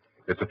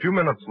 It's a few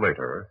minutes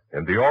later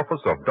in the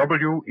office of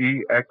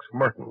W.E.X.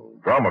 Merton,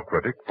 drama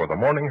critic for the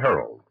Morning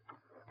Herald.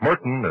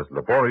 Merton is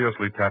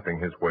laboriously tapping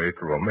his way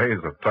through a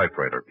maze of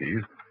typewriter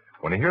keys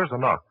when he hears a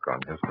knock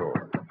on his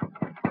door.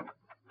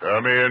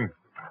 Come in.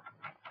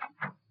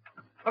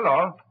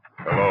 Hello.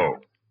 Hello.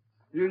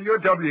 You're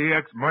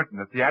W.E.X. Merton,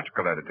 the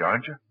theatrical editor,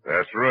 aren't you?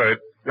 That's right.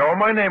 Yo,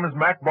 my name is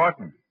Mac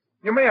Barton.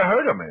 You may have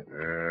heard of me.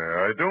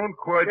 I don't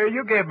quite...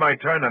 You gave my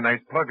turn a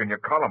nice plug in your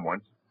column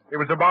once. It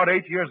was about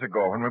 8 years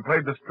ago when we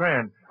played the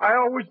Strand. I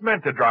always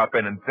meant to drop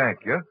in and thank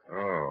you.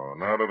 Oh,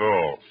 not at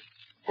all.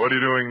 What are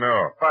you doing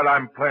now? Well,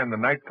 I'm playing the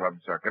nightclub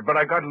circuit, but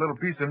I got a little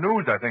piece of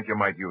news I think you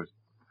might use.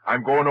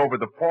 I'm going over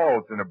the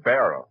falls in a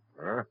barrel.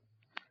 Huh?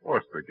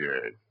 What's the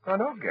gag? Oh,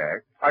 no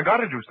gag. I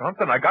gotta do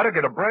something. I gotta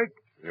get a break.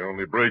 The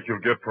only break you'll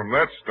get from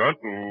that stunt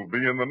will be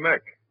in the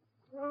neck.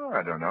 Oh,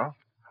 I don't know.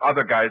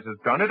 Other guys has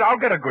done it. I'll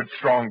get a good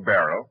strong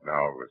barrel.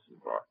 Now, listen,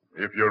 Bart.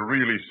 If you're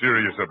really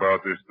serious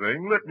about this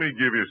thing, let me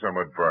give you some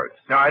advice.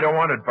 Now, I don't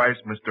want advice,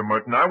 Mr.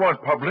 Merton. I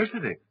want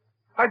publicity.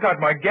 I got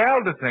my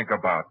gal to think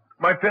about.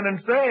 My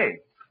fiancée.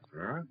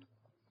 Huh?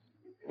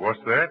 What's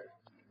that?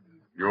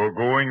 You're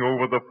going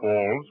over the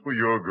falls for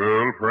your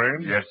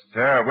girlfriend? Yes,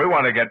 sir. We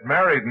want to get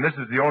married, and this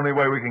is the only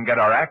way we can get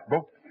our act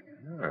booked.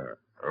 Yeah,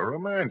 a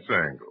romance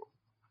angle.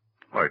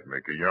 Might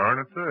make a yarn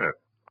at that.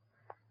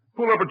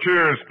 Pull up a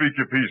chair and speak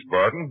your piece,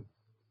 Barton.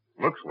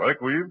 Looks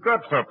like we've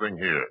got something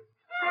here.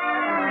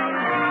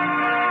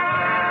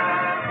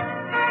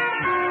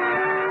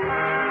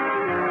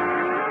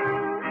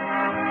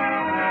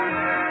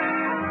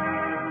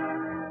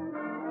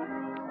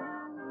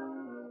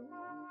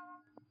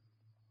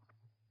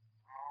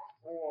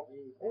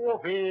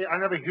 I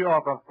never hear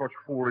about such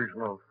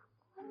foolishness.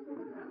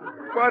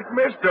 But,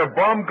 Mr.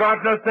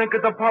 Baumgartner, think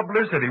of the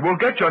publicity. We'll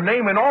get your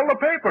name in all the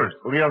papers.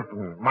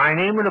 Listen, my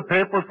name in the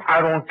papers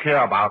I don't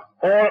care about.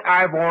 All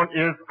I want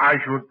is I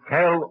should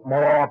sell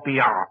more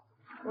beer.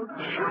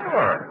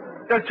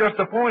 Sure. That's just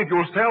the point.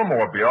 You'll sell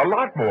more beer, a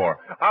lot more.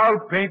 I'll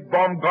paint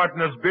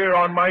Baumgartner's beer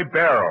on my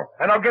barrel,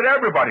 and I'll get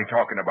everybody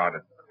talking about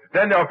it.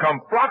 Then they'll come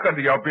flocking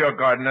to your beer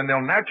garden, and they'll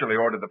naturally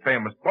order the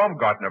famous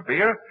Baumgartner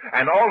beer,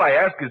 and all I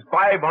ask is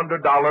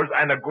 $500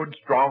 and a good,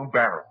 strong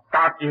barrel.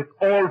 That is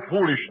all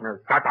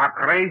foolishness. That's a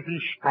crazy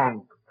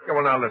stunt. Yeah,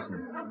 well, now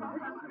listen.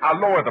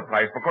 I'll lower the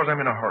price because I'm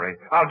in a hurry.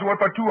 I'll do it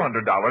for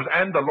 $200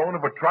 and the loan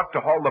of a truck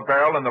to haul the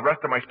barrel and the rest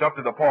of my stuff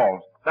to the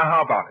falls. Now,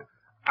 how about it?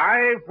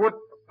 I would...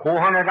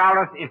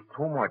 $200 is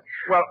too much.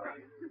 Well,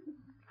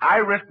 I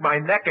risk my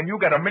neck and you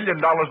get $1 million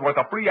worth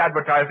of free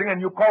advertising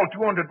and you call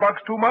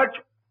 $200 too much?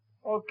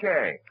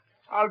 Okay.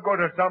 I'll go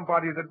to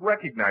somebody that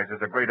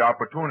recognizes a great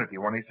opportunity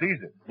when he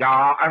sees it.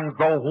 Yeah, and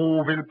so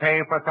who will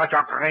pay for such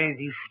a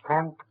crazy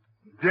stunt?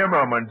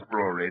 Zimmerman's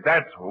Brewery.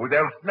 That's who.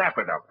 They'll snap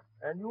it up.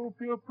 And you'll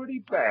feel pretty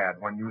bad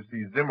when you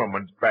see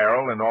Zimmerman's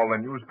barrel in all the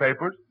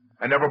newspapers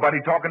and everybody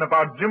talking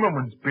about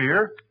Zimmerman's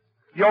beer.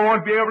 You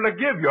won't be able to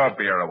give your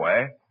beer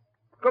away.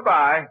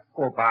 Goodbye.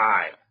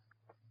 Goodbye.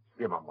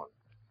 Zimmerman.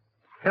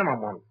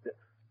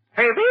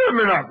 Hey, wait a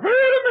minute.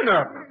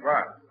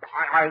 What?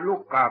 I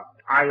look,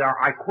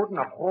 I couldn't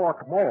afford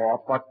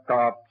more, but,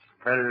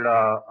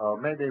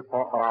 maybe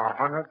for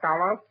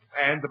 $100?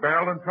 And the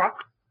barrel and truck?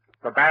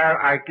 The barrel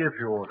I give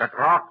you. The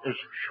truck is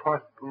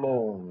just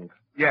loaned.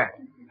 Yeah.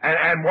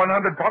 And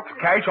 $100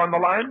 cash on the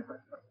line?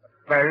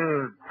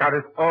 Well, that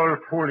is all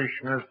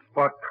foolishness,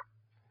 but...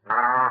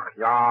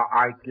 yeah,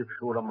 I give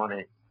you the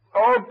money.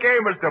 Okay,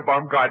 Mr.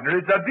 Baumgartner,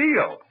 it's a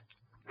deal.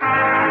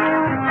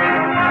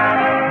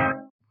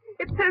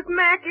 It says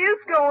Mac is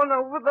going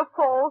over the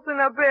falls in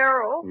a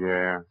barrel.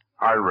 Yeah,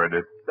 I read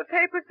it. The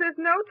paper says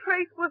no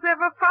trace was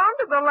ever found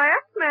of the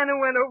last man who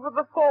went over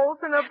the falls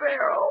in a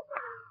barrel.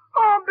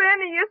 Oh,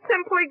 Benny, you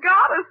simply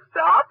gotta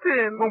stop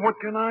him. Well, what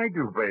can I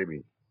do,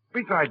 baby?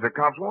 Besides, the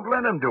cops won't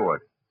let him do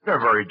it. They're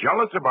very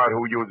jealous about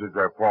who uses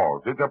their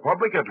falls. It's a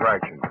public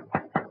attraction.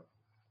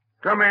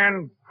 Come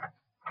in.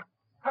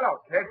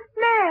 Hello, kid.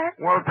 Mac.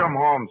 Welcome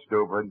home,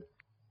 stupid.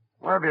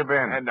 Where have you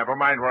been? And never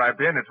mind where I've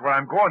been. It's where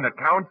I'm going that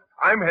counts.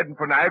 I'm heading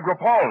for Niagara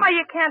Falls. Oh,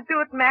 you can't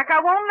do it, Mac.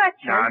 I won't let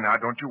you. Now,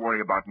 don't you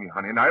worry about me,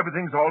 honey. Now,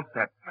 everything's all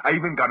set. I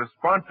even got a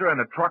sponsor and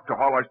a truck to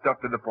haul our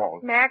stuff to the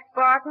falls. Mac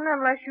Barton,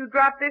 unless you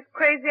drop this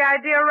crazy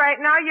idea right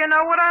now, you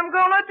know what I'm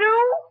gonna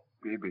do?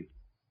 Baby,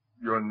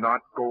 you're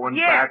not going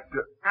Yes, back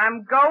to...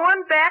 I'm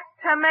going back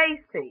to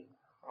Macy.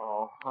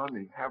 Oh,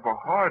 honey, have a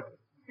heart.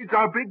 It's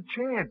our big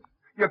chance.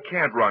 You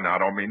can't run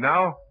out on me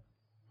now.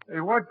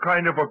 Hey, what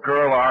kind of a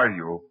girl are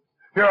you?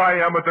 Here I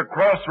am at the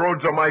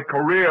crossroads of my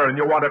career, and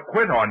you want to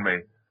quit on me.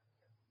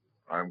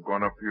 I'm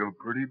gonna feel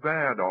pretty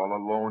bad all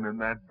alone in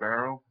that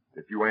barrel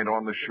if you ain't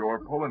on the shore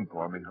pulling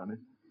for me, honey.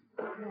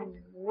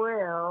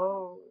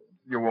 Well,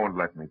 You won't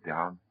let me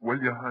down, will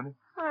you, honey?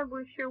 I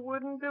wish you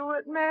wouldn't do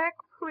it, Mac,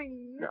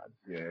 please.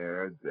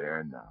 Yeah,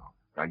 there now.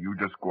 Now, you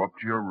just go up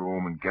to your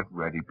room and get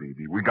ready,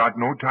 baby. We got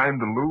no time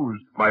to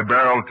lose. My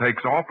barrel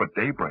takes off at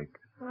daybreak.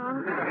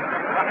 I'll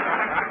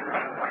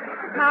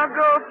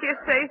go if you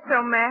say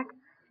so, Mac.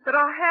 But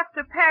I'll have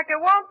to pack.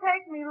 It won't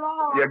take me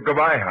long. Yeah,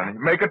 goodbye, honey.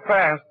 Make it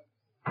fast.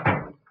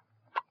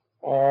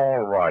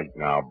 All right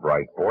now,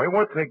 bright boy.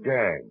 What's the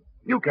gag?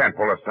 You can't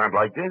pull a stunt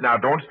like this. Now,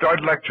 don't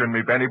start lecturing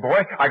me, Benny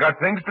boy. I got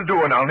things to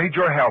do, and I'll need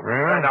your help.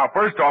 Yeah? Now,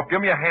 first off,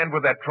 give me a hand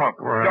with that trunk.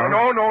 Well?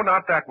 No,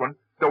 not that one.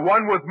 The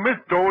one with Miss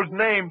Doe's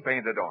name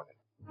painted on it.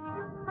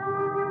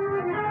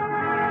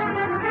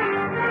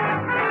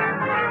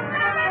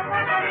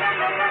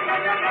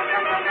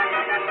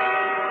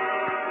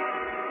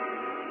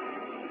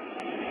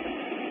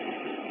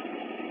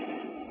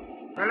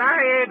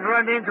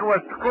 turned into a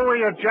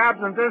screwier job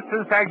than this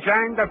since I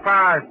joined the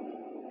force.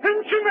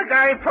 Pinching the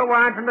guy for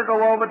wanting to go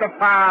over the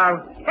falls.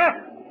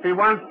 If he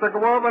wants to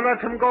go over,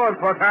 let him go, is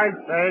what I'd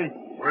say.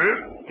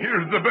 Well,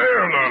 here's the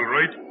barrel, all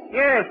right.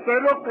 Yes,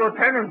 look,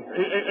 Lieutenant.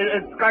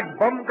 It's got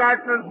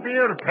Baumgartner's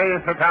beer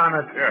painted on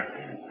it. Yeah,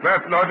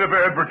 that lot of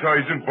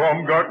advertising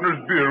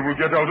Baumgartner's beer will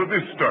get out of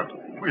this stunt.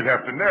 We'll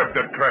have to nab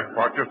that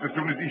crackpot just as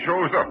soon as he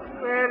shows up.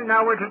 Well,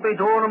 now it'll be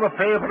doing him a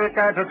favor at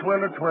that, it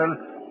will.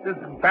 This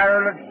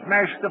barrel had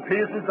smashed to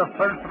pieces the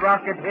first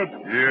rocket hit.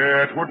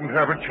 Yeah, it wouldn't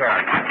have a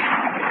chance.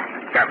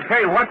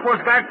 Say, what was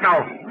that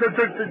now?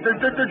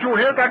 Did you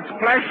hear that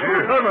splash?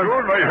 Yes,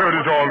 sure, I heard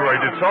it all right.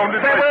 It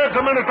sounded Say, like... wait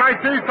a minute, I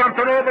see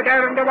something over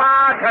there in the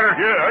water.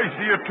 Yeah, I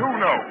see it too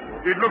now.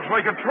 It looks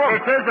like a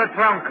trunk. It is a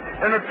trunk,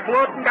 and it's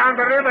floating down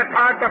the river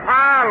toward the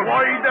fall.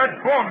 Why, that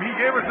bum, he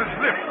gave us a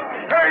slip.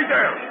 Hey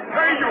there!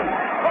 Hey, you!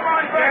 Come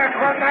on back! Yeah,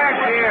 come back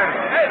here.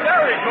 Hey,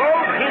 there he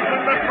goes. He's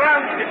in the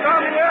trunk. It's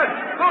on the edge.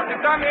 Look,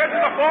 it's on the edge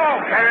of the fall.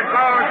 There it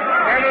goes.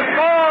 There it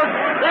goes.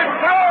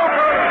 It's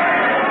over.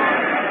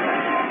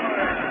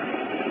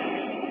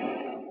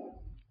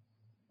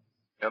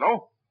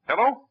 Hello?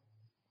 Hello?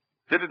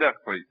 Sit at desk,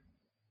 please.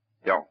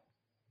 Yo.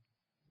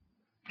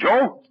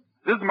 Joe,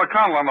 this is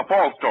McConnell on the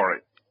Falls story.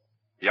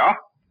 Yeah?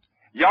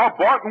 Yeah,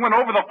 Barton went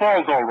over the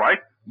falls all right,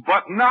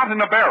 but not in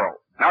a barrel.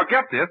 Now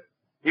get this.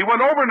 He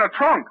went over in a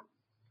trunk.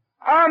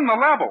 On the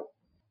level.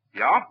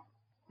 Yeah?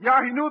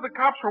 Yeah, he knew the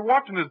cops were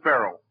watching his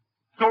barrel.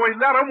 So he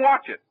let him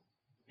watch it.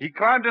 He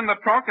climbed in the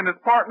trunk and his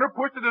partner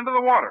pushed it into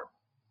the water.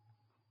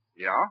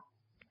 Yeah?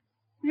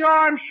 Yeah,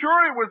 I'm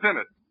sure he was in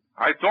it.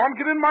 I saw him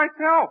get in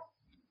myself.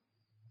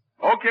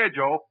 Okay,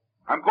 Joe.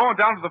 I'm going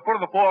down to the foot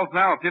of the falls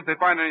now and see if they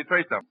find any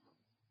trace of him.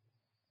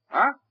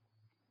 Huh?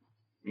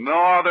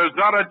 No, there's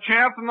not a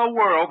chance in the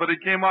world that he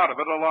came out of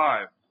it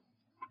alive.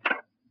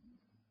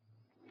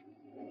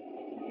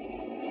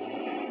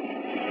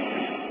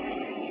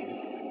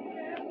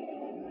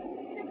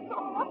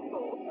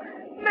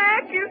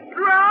 Mac is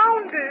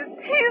drowned.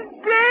 He's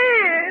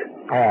dead.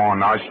 Oh,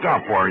 now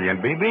stop worrying,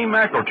 BB.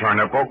 Mac will turn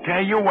up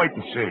okay. You wait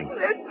and see.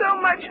 There's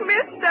so much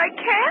mist I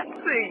can't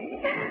see.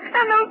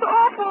 And those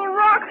awful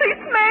rocks, he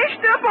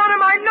smashed up on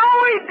him. I know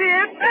he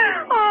did.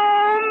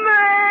 Oh,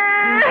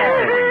 man. No,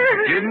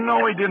 he didn't. No,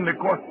 he didn't. Of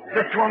course,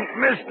 the trunk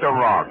missed the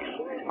rocks,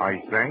 I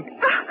think.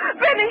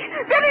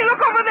 Benny,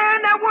 look over there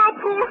in that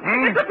whirlpool.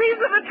 It's a piece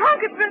of the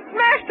trunk. It's been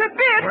smashed to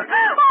bits.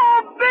 Oh,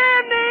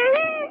 Benny.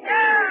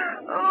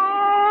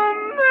 Oh,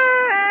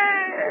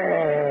 man.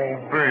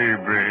 Oh,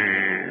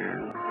 baby.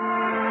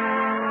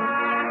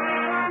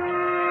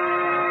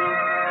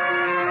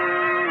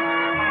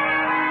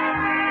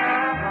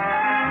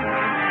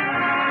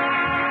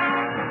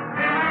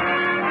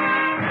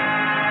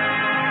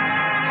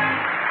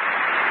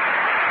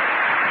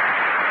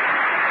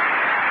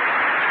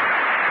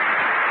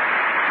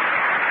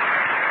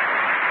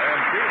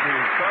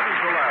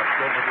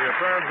 Over the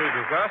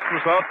apparently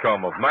disastrous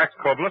outcome of Mac's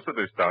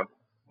publicity stunt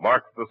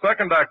marks the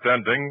second act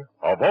ending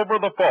of Over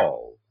the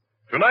Falls,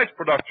 tonight's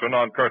production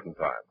on Curtain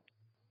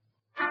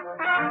Time.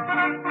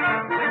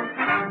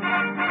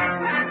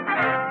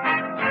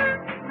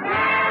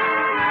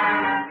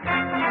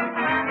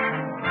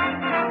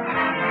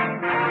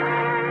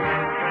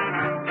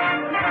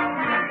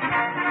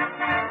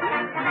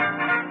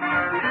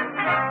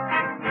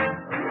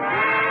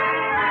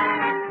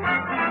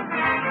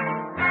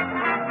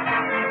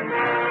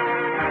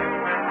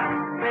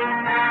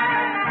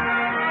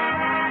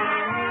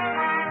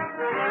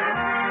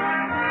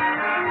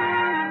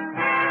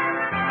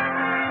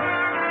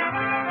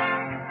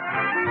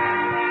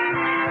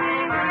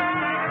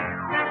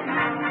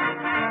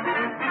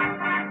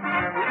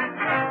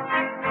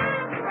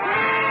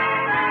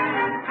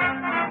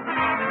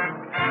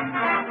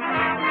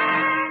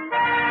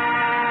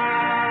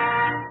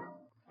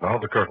 Now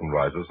the curtain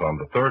rises on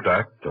the third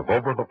act of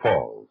Over the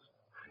Falls.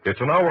 It's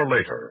an hour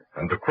later,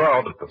 and the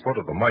crowd at the foot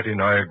of the mighty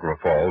Niagara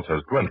Falls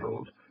has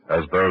dwindled,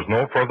 as there's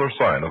no further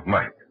sign of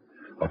Mac.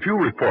 A few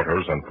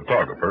reporters and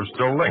photographers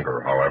still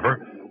linger,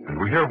 however, and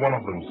we hear one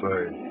of them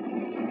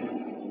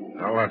say,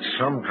 Well, that's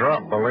some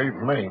drop, believe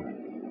me.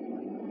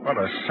 What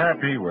a sap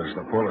he was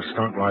to pull a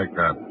stunt like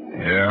that.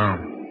 Yeah,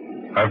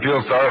 I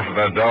feel sorry for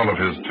that doll of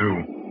his, too.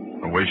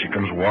 The way she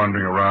comes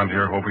wandering around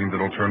here hoping that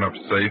it'll turn up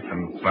safe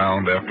and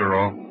sound after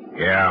all.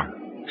 Yeah,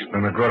 it's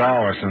been a good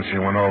hour since he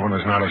went over and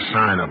there's not a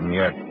sign of him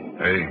yet.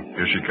 Hey,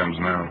 here she comes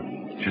now.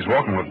 She's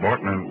walking with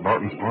Barton and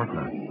Barton's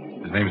partner.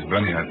 His name's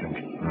Benny, I think.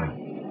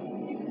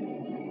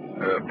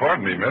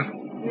 Pardon me, miss.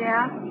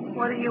 Yeah?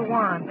 What do you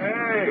want?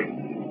 Hey,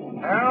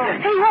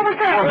 Hey, what was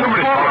that? Oh,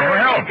 somebody's calling for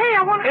help. Hey,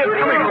 I want to shoot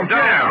Somebody him. come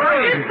down.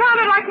 It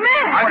sounded like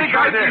men. I think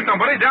I see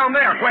somebody down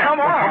there. Quick. Come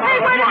on. Hey,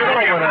 wait a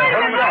minute.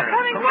 Hurry up.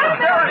 Coming Come on.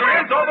 quick. There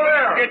he is, over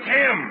there. It's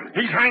him.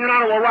 He's hanging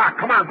onto a rock.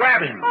 Come on,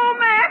 grab him. Oh,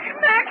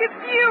 Mac, it's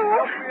you.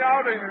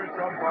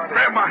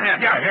 Grab my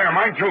hand. Yeah, here,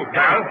 mine too.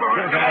 Come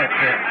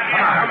on.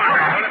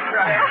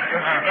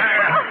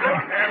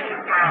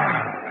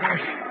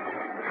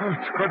 Oh,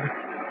 it's good to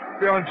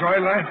be on dry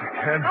land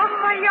again. Oh,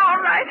 are you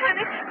all right,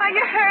 honey? Are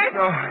you hurt?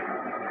 No,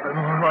 I'm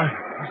all right.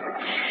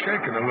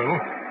 shaking a little.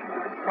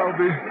 I'll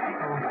be...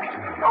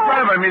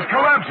 Grab him, he's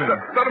collapsing.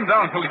 Set him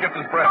down until he gets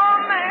his breath. Oh,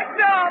 Mac,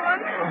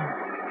 darling.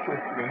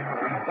 Kiss me,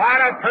 honey. What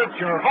a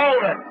picture.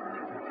 Hold it.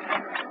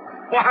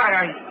 What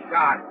a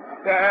shot.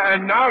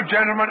 And now,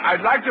 gentlemen,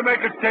 I'd like to make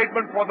a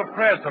statement for the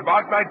press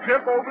about my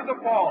trip over the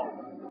falls.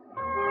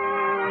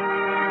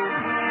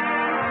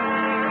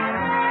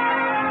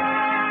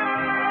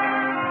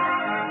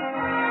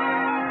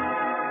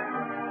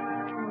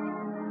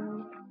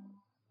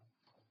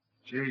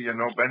 Gee, you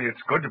know, Benny, it's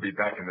good to be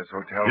back in this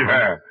hotel room.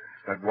 Yeah.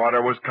 That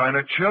water was kind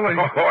of chilly.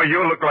 Oh,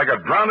 you look like a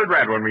drowned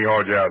rat when we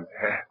hauled you out.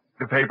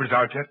 The paper's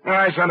out yet?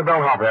 I sent a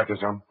bellhop after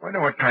some.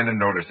 Wonder what kind of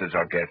notices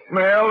I'll get.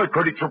 Well, the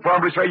critics will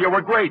probably say you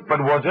were great, but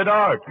was it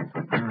art?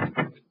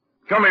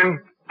 Come in.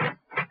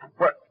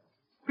 What?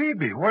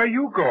 Phoebe, where are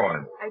you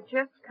going? I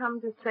just come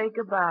to say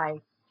goodbye.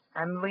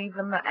 I'm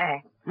leaving the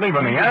act.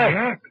 Leaving the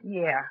act?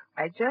 Yeah,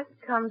 I just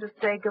come to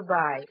say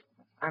goodbye.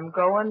 I'm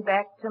going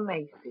back to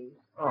Macy's.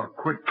 Oh,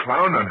 quit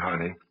clowning,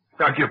 honey.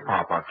 Now give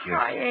Papa a kiss.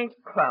 I ain't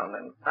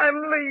clowning. I'm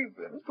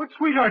leaving. But,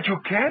 sweetheart, you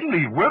can't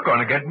leave. We're going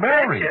to get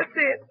married. That's just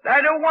it.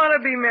 I don't want to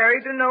be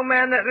married to no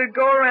man that would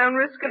go around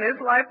risking his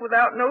life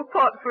without no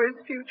thought for his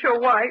future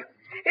wife.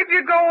 If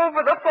you go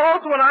over the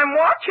falls when I'm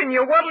watching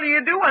you, what'll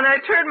you do when I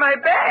turn my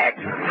back?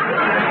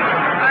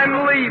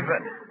 I'm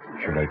leaving.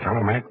 Should I tell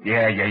him, Mac?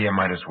 Yeah, you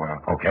might as well.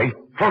 Okay.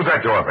 Close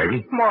that door,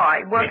 baby.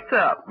 Why? What's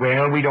up?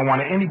 Well, we don't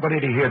want anybody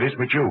to hear this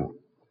but you.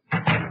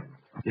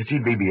 You see,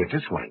 baby, it's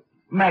this way.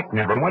 Mac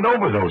never went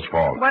over those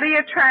falls. What are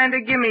you trying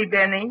to give me,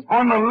 Benny?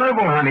 On the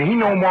level, honey. He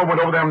no more went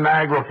over them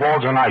Niagara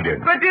Falls than I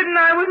did. But didn't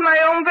I with my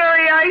own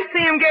very eyes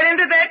see him get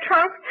into that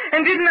trunk?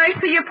 And didn't I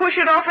see you push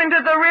it off into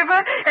the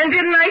river? And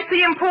didn't I see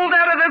him pulled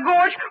out of the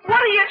gorge?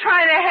 What are you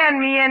trying to hand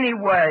me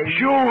anyway?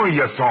 Sure,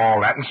 you saw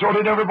all that, and so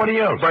did everybody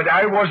else. But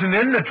I wasn't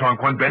in the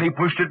trunk when Benny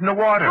pushed it in the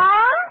water.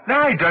 Huh?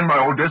 Now I done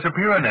my old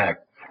disappearing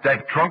act.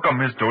 That trunk of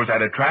Miss Doe's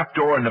had a trap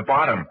door in the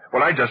bottom.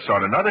 Well, I just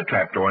saw another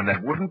trap door in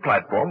that wooden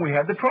platform we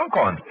had the trunk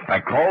on. I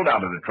crawled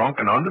out of the trunk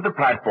and onto the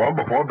platform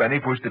before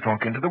Benny pushed the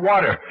trunk into the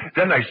water.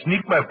 Then I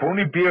sneaked my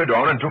phony beard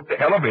on and took the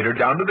elevator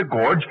down to the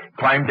gorge,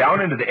 climbed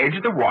down into the edge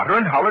of the water,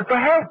 and hollered for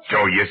help.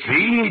 So you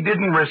see, he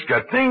didn't risk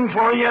a thing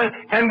for you,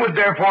 and would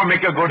therefore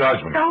make a good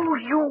husband. Oh,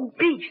 you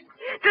beast.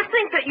 To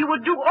think that you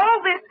would do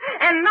all this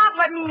and not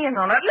let me in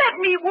on it. Let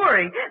me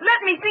worry. Let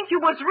me think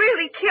you was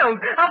really killed.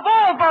 Of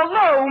all the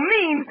low,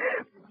 mean...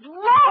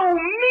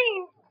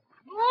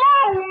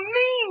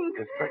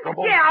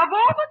 Despicable. Yeah, of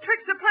all the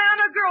tricks to play on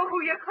a girl who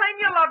you claim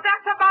you love,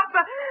 that's about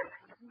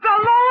the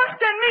lowest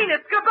and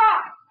meanest.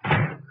 Goodbye.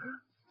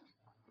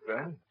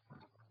 Ben,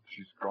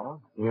 she's gone.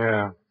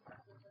 Yeah.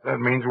 That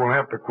means we'll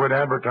have to quit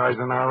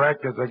advertising our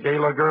act as a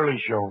gala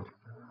girly show.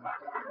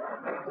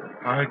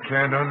 I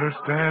can't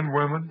understand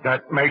women.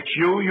 That makes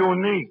you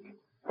unique.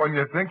 When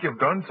you think you've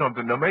done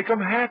something to make them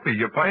happy,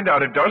 you find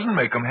out it doesn't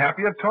make them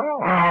happy at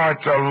all. Oh,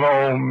 it's a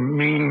low,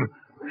 mean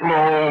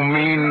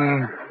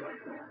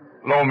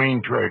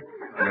trick.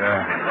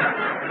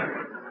 Yeah.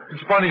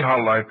 It's funny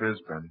how life is,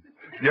 Ben.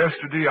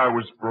 Yesterday I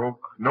was broke,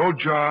 no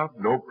job,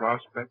 no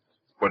prospects,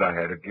 but I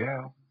had a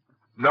gal.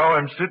 Now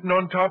I'm sitting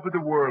on top of the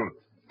world,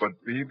 but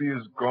Phoebe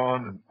is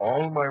gone, and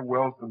all my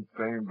wealth and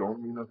fame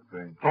don't mean a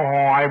thing. Oh,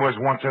 I was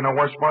once in a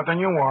worse spot than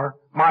you are.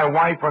 My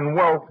wife and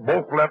wealth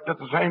both left at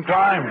the same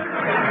time.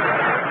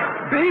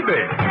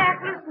 Phoebe! Jack,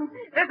 listen.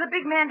 There's a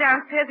big man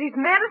downstairs. He's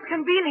mad as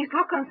can be, and he's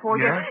looking for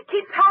Yeah? you.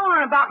 Keeps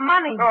hollering about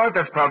money. Oh,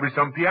 that's probably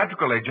some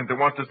theatrical agent that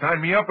wants to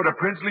sign me up at a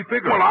princely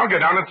figure. Well, I'll get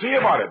down and see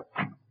about it.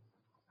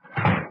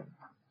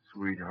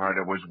 Sweetheart,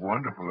 it was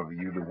wonderful of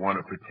you to want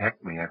to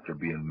protect me after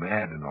being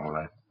mad and all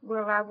that.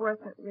 Well, I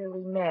wasn't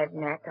really mad,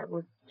 Mac. I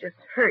was just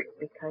hurt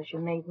because you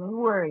made me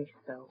worry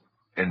so.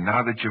 And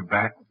now that you're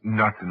back,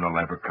 nothing will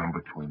ever come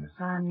between us.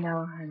 I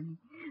know, honey.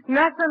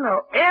 Nothing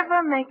will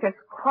ever make us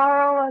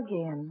quarrel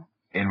again.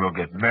 And we'll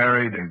get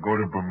married and go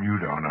to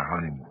Bermuda on our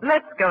honeymoon.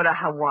 Let's go to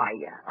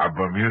Hawaii. Our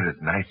Bermuda's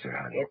nicer,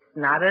 honey. It's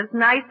not as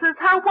nice as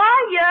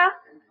Hawaii.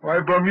 Why,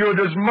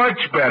 Bermuda's much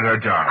better,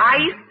 darling.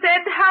 I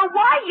said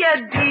Hawaii,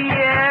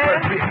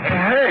 dear.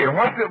 Hey,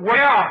 what the... What?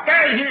 Yeah,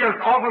 there he is,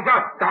 officer.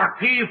 That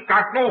thief,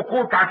 that no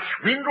good, that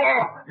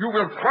swindler. You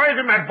will try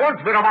him at once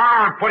with a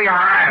warrant for your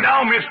hand.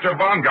 Now, Mr.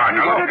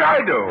 Baumgartner. What did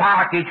I do?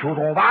 What did you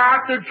do?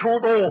 What did you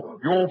do?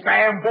 You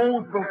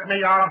bamboozled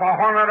me out of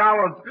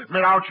 $100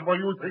 without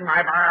you using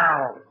my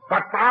barrel.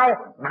 But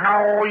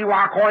now you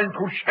are going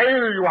to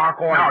jail, you are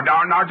going.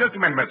 Now, just a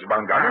minute, Mr.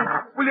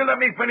 Baumgartner. Will you let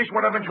me finish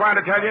what I've been trying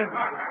to tell you?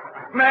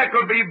 Mac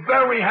will be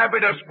very happy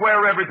to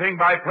square everything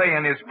by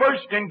playing his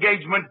first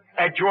engagement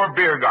at your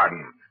beer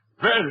garden.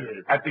 Well,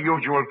 At the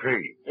usual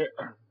fee.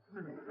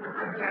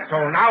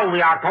 so now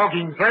we are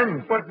talking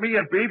sense. But me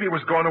and Baby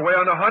was going away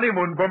on a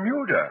honeymoon in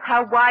Bermuda.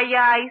 Hawaii,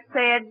 I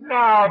said.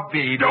 Now,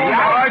 baby. Don't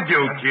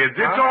argue, kids.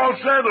 It's all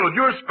settled.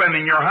 You're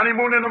spending your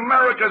honeymoon in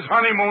America's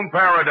honeymoon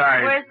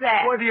paradise. Where's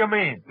that? What do you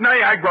mean?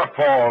 Niagara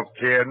Falls,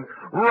 kid.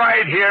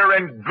 Right here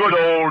in good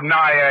old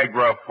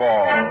Niagara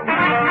Falls.